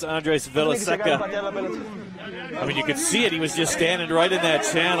pass, Andres Villaseca. I mean, you could see it. He was just standing right in that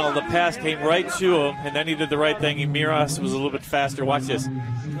channel. The pass came right to him, and then he did the right thing. And Miras was a little bit faster. Watch this.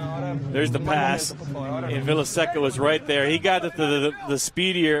 There's the pass, and Villaseca was right there. He got the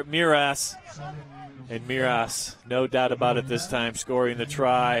speedier Miras, and Miras, no doubt about it this time, scoring the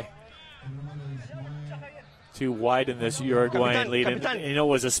try to widen this Uruguayan lead. And, you know,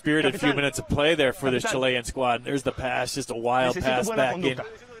 it was a spirited few minutes of play there for this Chilean squad. There's the pass, just a wild pass back in,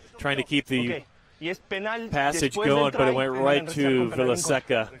 trying to keep the passage going, but it went right to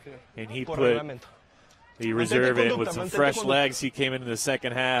Villaseca, and he put the reserve in with some fresh legs. He came into the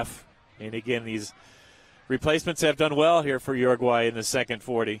second half, and again, these replacements have done well here for Uruguay in the second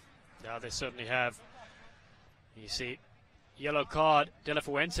 40. Yeah, they certainly have. You see, yellow card, De La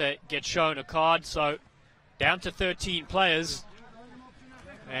Fuente gets shown a card, so down to 13 players,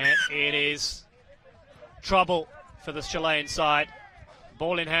 and it is trouble for the Chilean side.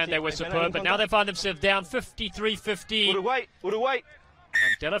 Ball in hand, they were superb, but now they find themselves down 53-15. Uruguay.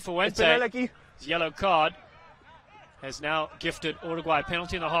 And De La Fuente's yellow card has now gifted Uruguay a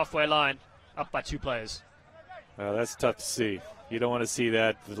penalty in the halfway line, up by 2 players. Well, that's tough to see. You don't want to see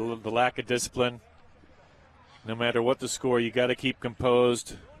that, the lack of discipline. No matter what the score, you got to keep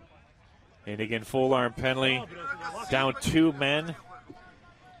composed. And again, full arm penalty, down 2 men.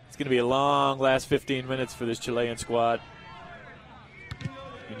 It's going to be a long last 15 minutes for this Chilean squad.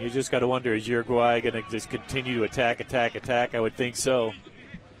 And you just got to wonder, is Uruguay going to just continue to attack? I would think so.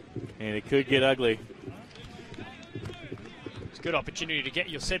 And it could get ugly. It's a good opportunity to get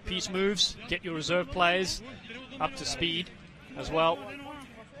your set piece moves, get your reserve players up to speed as well.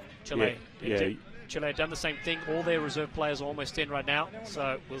 Chile had done the same thing. All their reserve players are almost in right now,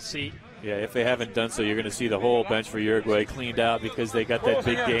 so we'll see. Yeah, if they haven't done so, you're going to see the whole bench for Uruguay cleaned out because they got that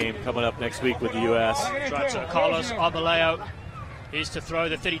big game coming up next week with the U.S. Right, so Carlos Arboleo is to throw,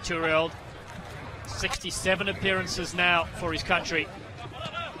 the 32-year-old. 67 appearances now for his country.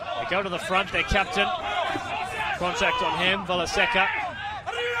 They go to the front, their captain. Contact on him, Villaseca.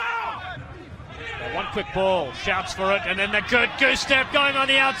 One quick ball, shouts for it, and then the good goose step going on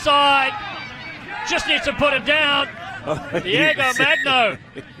the outside. Just needs to put it down. Diego Magno,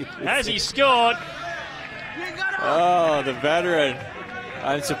 has he scored? Oh, the veteran.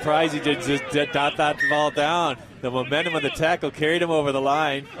 I'm surprised he did just dot that ball down. The momentum of the tackle carried him over the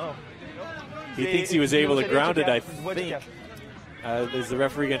line. He thinks he was able to ground it, I think. Is the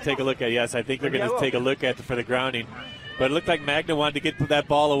referee going to take a look at it? Yes, I think they're going to take a look at it for the grounding. But it looked like Magno wanted to get that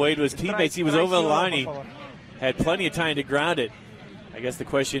ball away to his teammates. He was over the line. He had plenty of time to ground it. I guess the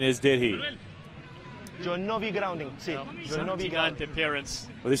question is, did he? Yo no vi grounding. Sí. Yo no vi 79th appearance.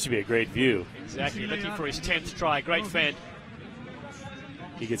 Well, this should be a great view. Exactly, looking for his 10th try. Great fend.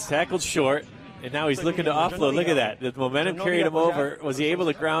 He gets tackled short, and now he's looking to offload. Look at that. The momentum carried him over. Was he able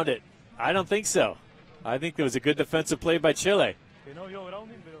to ground it? I don't think so. I think there was a good defensive play by Chile. It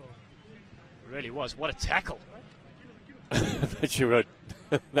really was. What a tackle. I bet you wrote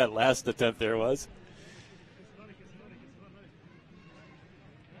that last attempt there was.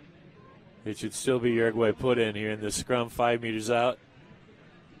 It should still be Uruguay put in here in the scrum, 5 meters out.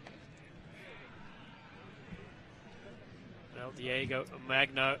 Well, Diego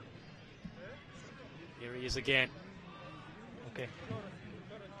Magno. Here he is again. Okay.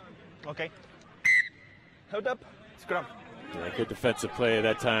 Hold up. Scrum. Yeah, good defensive play at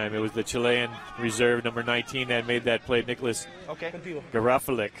that time. It was the Chilean reserve, number 19, that made that play, Nicholas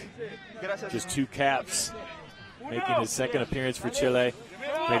Garafalik. Just 2 caps, making his second appearance for Chile.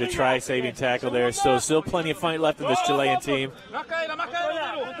 Made a try-saving tackle there. So still plenty of fight left in this Chilean team. Yeah,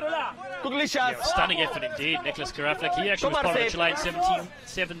 stunning effort indeed, Nicholas Garafalik. He actually was part of the Chilean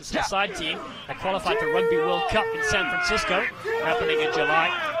 17-7 side team that qualified for Rugby World Cup in San Francisco, happening in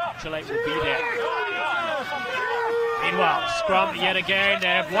July. Chile will be there. Meanwhile, scrum yet again. They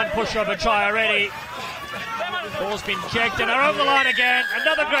have one pushover try already. Ball's been kicked and they're over the line again.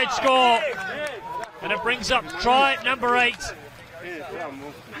 Another great score. And it brings up try number 8.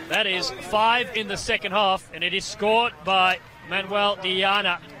 That is 5 in the second half, and it is scored by Manuel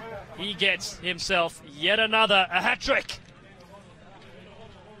Diana. He gets himself yet another, a hat-trick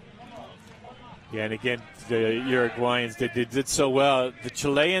Yeah, and again, the Uruguayans, they did so well. The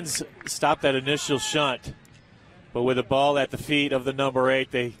Chileans stopped that initial shunt, but with the ball at the feet of the number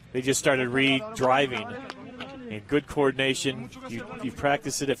 8, they just started re-driving. And good coordination. You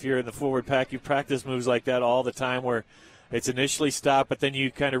practice it if you're in the forward pack. You practice moves like that all the time where it's initially stopped, but then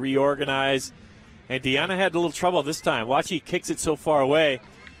you kind of reorganize. And Deanna had a little trouble this time. Watch, he kicks it so far away,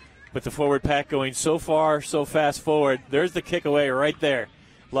 but the forward pack going so far, so fast forward. There's the kick away right there.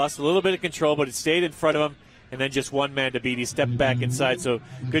 Lost a little bit of control, but it stayed in front of him, and then just one man to beat. He stepped back inside, so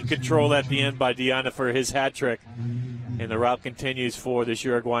good control at the end by Deanna for his hat trick. And the route continues for this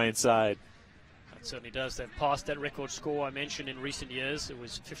Uruguayan side. It certainly does. They've passed that record score I mentioned in recent years. It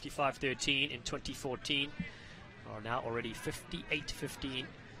was 55-13 in 2014. Are now already 58-15.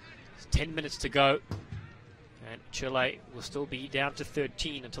 10 minutes to go. And Chile will still be down to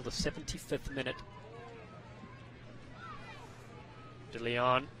 13 until the 75th minute. De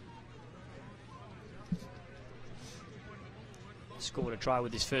Leon scored a try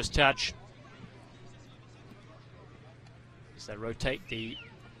with his first touch. As they rotate the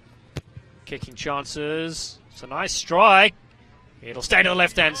kicking chances. It's a nice strike. It'll stay to the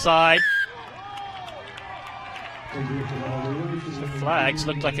left-hand side. The flags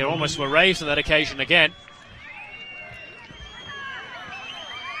looked like they almost were raised on that occasion again.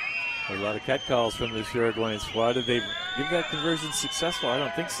 A lot of cat calls from this Uruguayan squad. Did they give that conversion successful? I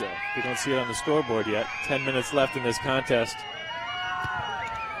don't think so. We don't see it on the scoreboard yet. 10 minutes left in this contest.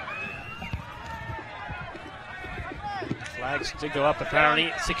 Flags did go up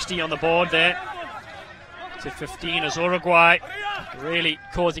apparently. 60 on the board there. To 15 as Uruguay really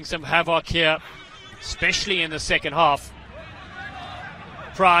causing some havoc here, especially in the second half.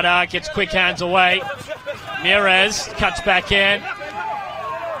 Prada gets quick hands away. Mirez cuts back in.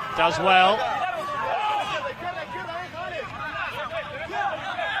 Does well.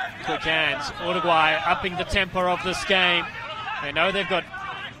 Quick hands. Uruguay upping the tempo of this game. They know they've got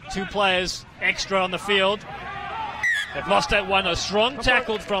 2 players extra on the field. They've lost that one. A strong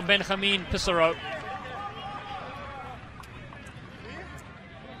tackle from Benjamin Pissarro.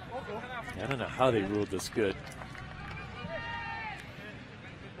 I don't know how they ruled this good.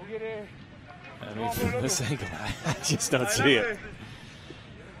 I mean, from this angle, I just don't see it.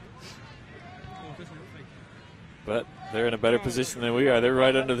 But they're in a better position than we are. They're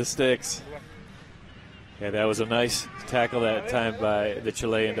right under the sticks. Yeah, that was a nice tackle that time by the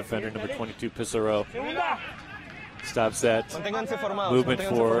Chilean defender, number 22, Pissarro. Stops that movement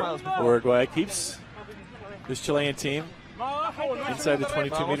for Uruguay. Keeps this Chilean team inside the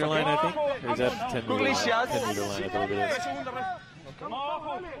 22-meter line, I think. Or is that the 10-meter line? 10-meter line, I believe it is.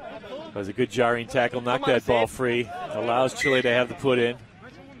 It was a good jarring tackle. Knocked that ball free. Allows Chile to have the put in.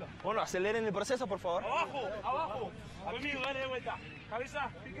 Bueno, aceleren el proceso, por favor.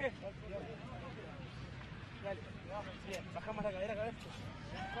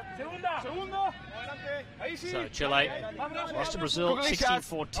 So Chile lost to Brazil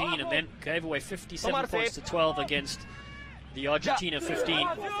 16-14 and then gave away 57 points to 12 against the Argentina 15.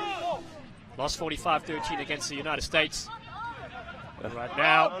 Lost 45-13 against the United States. And right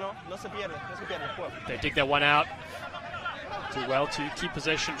now, they dig that one out. Do well to keep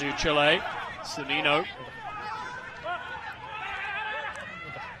possession to Chile. Sunino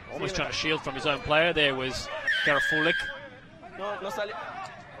almost trying to shield from his own player. There was Garafulik.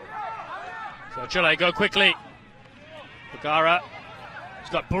 So Chile go quickly. Bagara. He's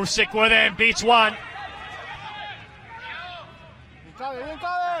got Bursic with him. Beats one.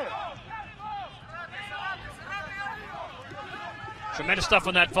 Tremendous stuff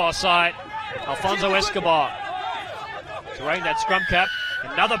on that far side. Alfonso Escobar. Terrain that scrum cap.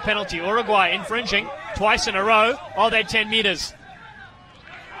 Another penalty. Uruguay infringing twice in a row. Oh, they're 10 meters.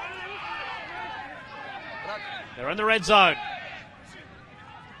 They're in the red zone.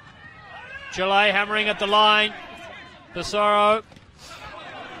 Chile hammering at the line. Pissarro.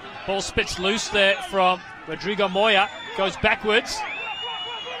 Ball spits loose there from Rodrigo Moya. Goes backwards.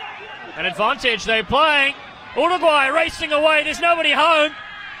 An advantage they're playing. Uruguay racing away. There's nobody home.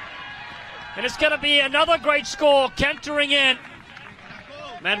 And it's going to be another great score cantering in.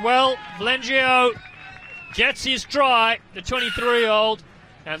 Manuel Blengio gets his try, the 23-year-old.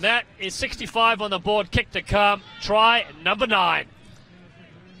 And that is 65 on the board. Kick to come. Try number 9.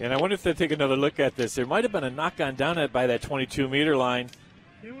 And I wonder if they take another look at this. There might have been a knock-on down by that 22-meter line.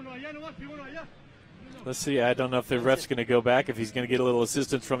 Let's see. I don't know if the ref's going to go back, if he's going to get a little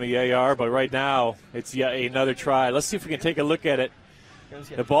assistance from the AR. But right now, it's yet another try. Let's see if we can take a look at it.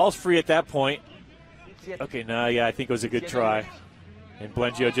 The ball's free at that point. Okay, no, yeah, I think it was a good try. And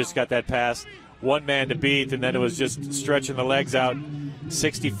Blengio just got that pass. one man to beat, and then it was just stretching the legs out.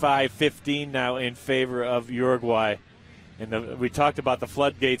 65-15 now in favor of Uruguay. And we talked about the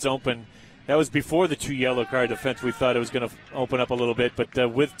floodgates open. That was before the 2 yellow card defense. We thought it was going to open up a little bit,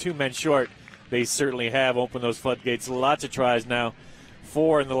 but with 2 men short, they certainly have opened those floodgates. Lots of tries now,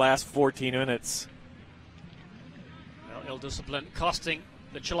 4 in the last 14 minutes. Well, ill discipline costing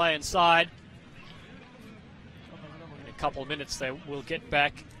the Chilean side. In a couple of minutes, they will get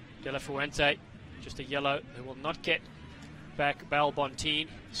back De La Fuente, just a yellow. They will not get back Balbontin.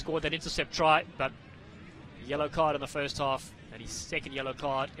 Scored that intercept try, but yellow card in the first half, and his second yellow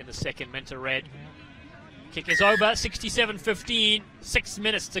card in the second, meant a red. Kick is over, 67-15, 6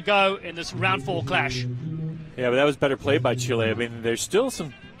 minutes to go in this round 4 clash. Yeah, but that was better play by Chile. I mean, there's still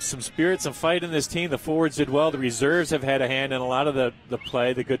some spirit, some fight in this team. The forwards did well. The reserves have had a hand in a lot of the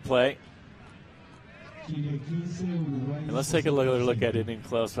play, the good play. And let's take a look at it in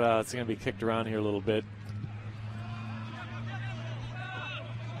close. Wow, it's going to be kicked around here a little bit.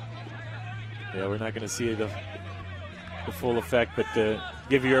 Yeah, we're not going to see the full effect, but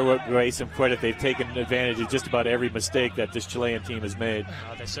give Uruguay some credit. They've taken advantage of just about every mistake that this Chilean team has made.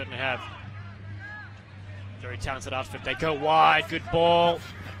 Oh, they certainly have. Very talented outfit. They go wide. Good ball.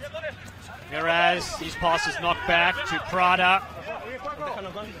 Miraz, his pass is knocked back to Prada.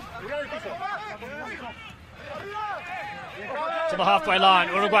 To the halfway line.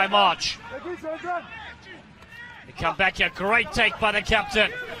 Uruguay march. They come back here. Great take by the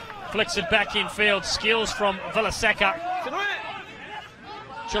captain. Flicks it back in field. Skills from Villaseca.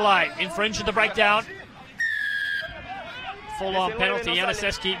 Chile infringed the breakdown. Full-on penalty.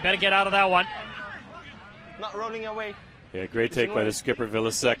 Janicescu better get out of that one. Not rolling away. Yeah, great take by the skipper,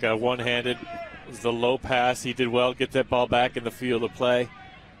 Villaseca. One-handed. It was the low pass. He did well. Get that ball back in the field of play.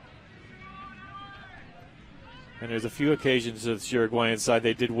 And there's a few occasions of the Uruguayan side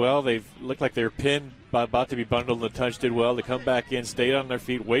they did well. They looked like they were pinned, about to be bundled, and the touch did well. They come back in, stayed on their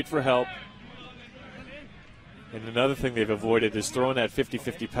feet, wait for help. And another thing they've avoided is throwing that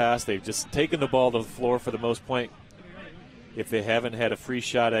 50-50 pass. They've just taken the ball to the floor for the most part. If they haven't had a free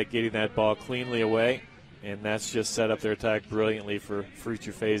shot at getting that ball cleanly away, and that's just set up their attack brilliantly for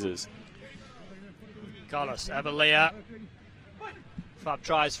future phases. Carlos Abalea, 5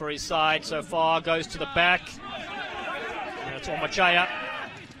 tries for his side so far, goes to the back. And it's Ormachaya.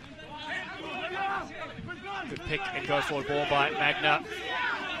 Good pick and go forward ball by Magna.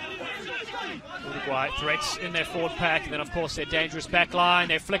 Uruguay threats in their forward pack, and then of course their dangerous back line.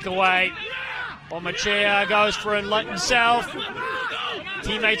 They flick away. Ormachaya goes for it himself.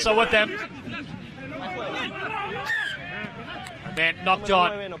 Teammates are with them. A man knocked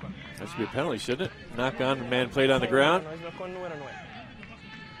on. That should be a penalty, shouldn't it? Knock on, the man played on the ground.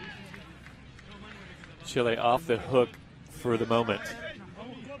 Chile off the hook for the moment.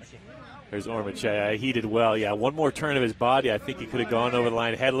 There's Ormachaya. He did well. Yeah, one more turn of his body. I think he could have gone over the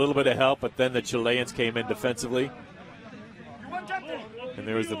line. Had a little bit of help, but then the Chileans came in defensively. And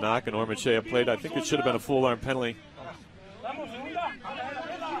there was the knock, and Ormachaya played. I think it should have been a full arm penalty.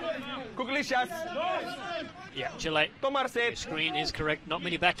 Yeah, Chile. The screen is correct. Not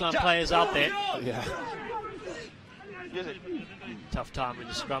many backline players out there. Yeah. Tough time in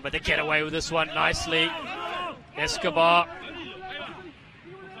the scrum, but they get away with this one nicely. Escobar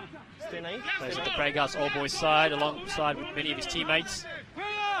plays at the Pregas All Boys side alongside with many of his teammates.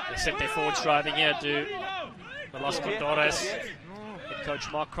 They set their forwards driving here to the Los Condores. Head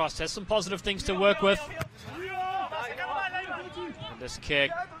coach Mark Cross has some positive things to work with. And this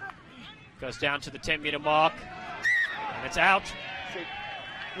kick goes down to the 10-meter mark, and it's out.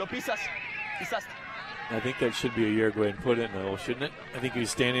 I think that should be a Uruguayan put in, though, shouldn't it? I think he was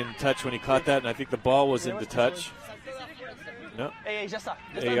standing in touch when he caught that, and I think the ball was into touch. No.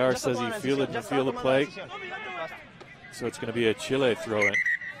 AR says he fielded the field of play. So it's going to be a Chile throw-in.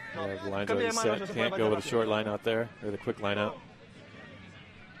 The line's already set. Can't go with a short line out there, or the quick line out.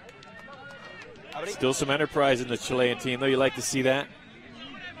 Still some enterprise in the Chilean team, though. You like to see that.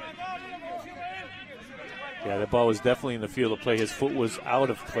 Yeah, the ball was definitely in the field of play. His foot was out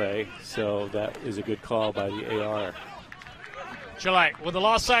of play, so that is a good call by the AR. Chile with the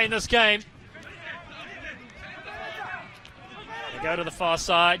last say in this game. They go to the far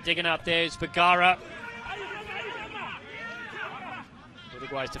side. Digging out there is Bagara.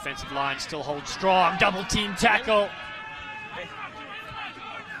 Uruguay's defensive line still holds strong. Double team tackle.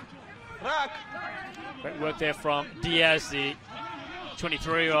 Great work there from Diaz, the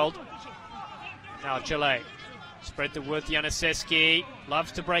 23-year-old. Now Chile spread the width. Janicescu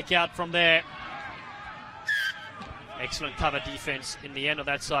loves to break out from there. Excellent cover defense in the end of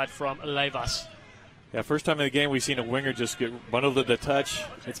that side from Levas. Yeah, first time in the game we've seen a winger just get bundled to the touch.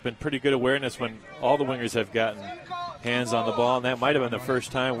 It's been pretty good awareness when all the wingers have gotten hands on the ball, and that might have been the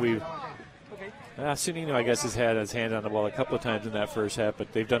first time we've Sunino, I guess, has had his hand on the ball a couple of times in that first half,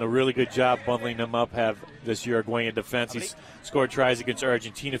 but they've done a really good job bundling them up, have this Uruguayan defense. He's scored tries against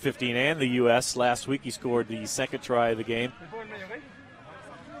Argentina 15 and the U.S. Last week he scored the second try of the game.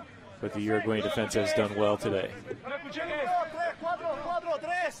 But the Uruguayan defense has done well today.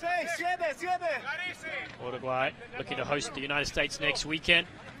 Uruguay looking to host the United States next weekend.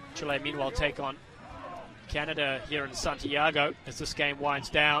 Chile, meanwhile, take on Canada here in Santiago as this game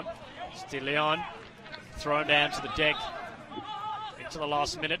winds down. Still Leon thrown down to the deck into the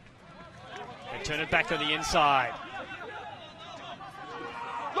last minute. They turn it back on the inside.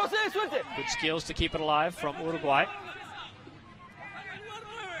 Good skills to keep it alive from Uruguay.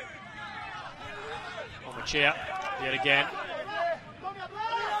 On the chair, yet again.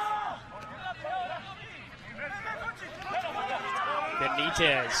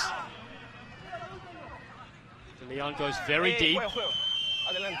 Benitez. Leon goes very deep.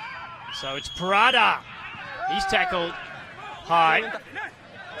 So it's Parada. He's tackled high.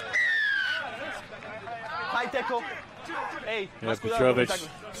 High tackle. Hey, yeah, Petrovic,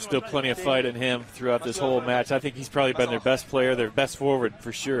 still plenty of fight in him throughout this whole match. I think he's probably been their best player, their best forward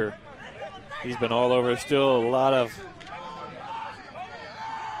for sure. He's been all over. Still a lot of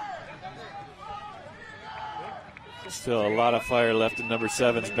fire left in number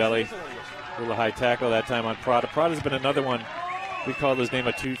 7's belly. A little high tackle that time on Prada. Prada's been another one. We called his name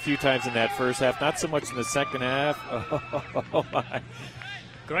a few times in that first half, not so much in the second half. Oh my.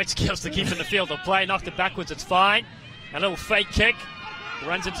 Great skills to keep in the field of play. Knocked it backwards, it's fine. A little fake kick.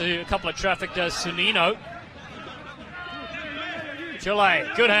 Runs into a couple of traffic, does Sunino. Chile,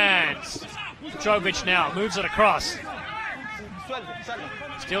 good hands. Petrovic now moves it across.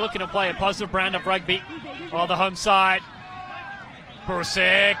 Still looking to play a positive brand of rugby on the home side.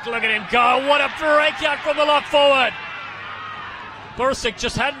 Bursic, look at him go. What a breakout from the lock forward. Bursic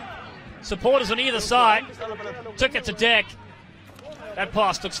just had supporters on either side. Took it to deck. That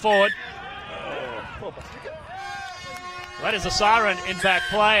pass looks forward. That is a siren in back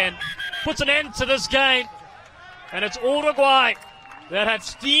play and puts an end to this game. And it's Uruguay that have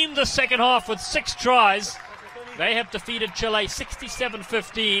steamed the second half with 6 tries. They have defeated Chile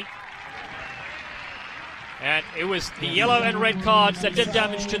 67-15. And it was the yellow and red cards that did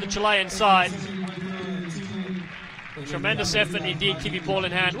damage to the Chilean side. Tremendous effort indeed, keeping ball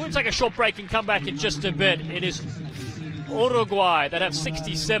in hand. We'll take a short break and come back in just a bit. It is Uruguay that have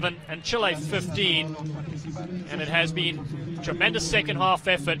 67 and Chile 15. And it has been tremendous second half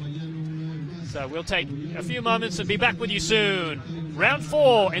effort. So we'll take a few moments and be back with you soon. Round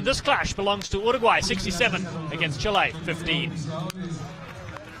 4 in this clash belongs to Uruguay 67 against Chile 15.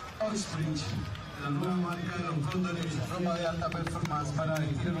 La nueva marca de los cóndores, ropa de alta performance para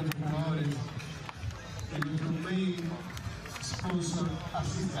vestir a nuestros jugadores. Nuestro main sponsor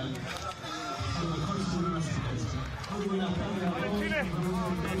Asical, con mejor seguro de asistencia. Muy buenas tardes a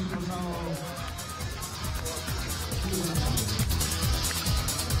todos.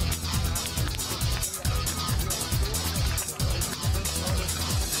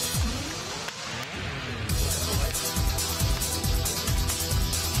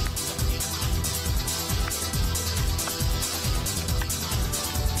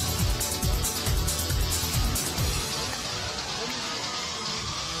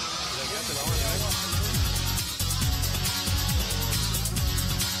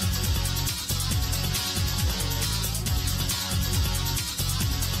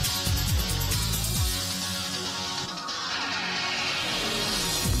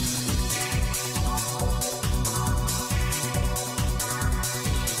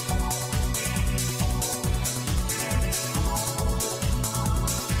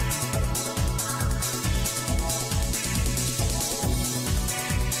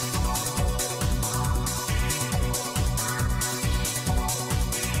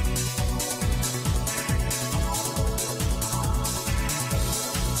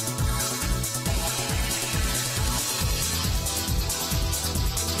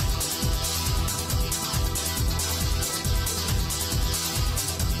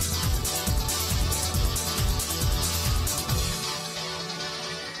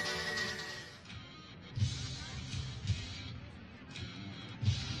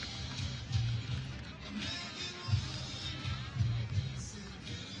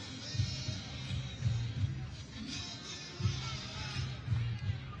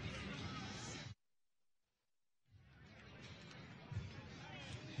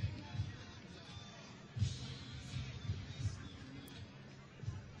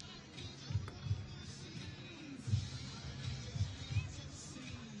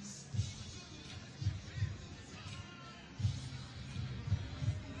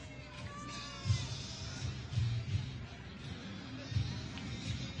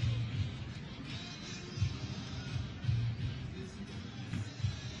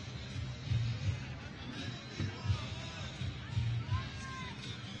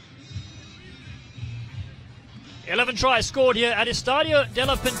 11 tries scored here at Estadio de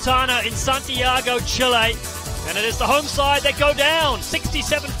la Pintana in Santiago, Chile. And it is the home side that go down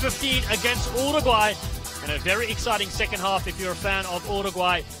 67-15 against Uruguay. And a very exciting second half if you're a fan of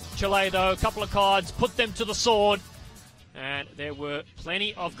Uruguay. Chile, though, a couple of cards put them to the sword. And there were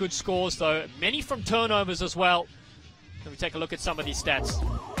plenty of good scores, though. Many from turnovers as well. Let me take a look at some of these stats.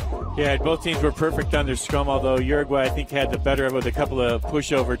 Yeah, both teams were perfect on their scrum, although Uruguay, I think, had the better with a couple of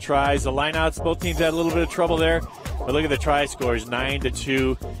pushover tries. The lineouts, both teams had a little bit of trouble there. But look at the try scores,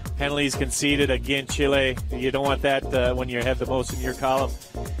 9-2. Penalties conceded. Again, Chile, you don't want that when you have the most in your column.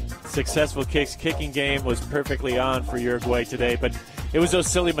 Successful kicking game was perfectly on for Uruguay today. But it was those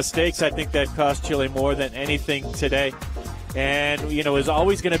silly mistakes, I think, that cost Chile more than anything today. And, you know, it was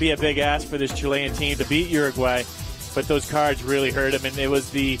always going to be a big ask for this Chilean team to beat Uruguay. But those cards really hurt them. And it was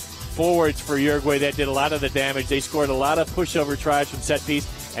the forwards for Uruguay that did a lot of the damage. They scored a lot of pushover tries from set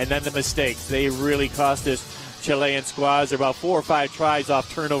piece. And then the mistakes. They really cost us Chilean squads. There were about 4 or 5 tries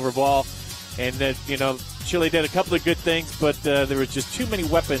off turnover ball. And then, you know, Chile did a couple of good things, but there was just too many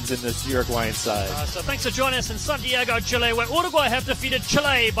weapons in this Uruguayan side. So thanks for joining us in Santiago, Chile, where Uruguay have defeated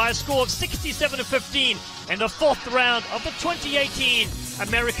Chile by a score of 67-15 in the 4th round of the 2018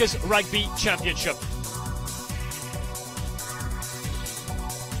 America's Rugby Championship.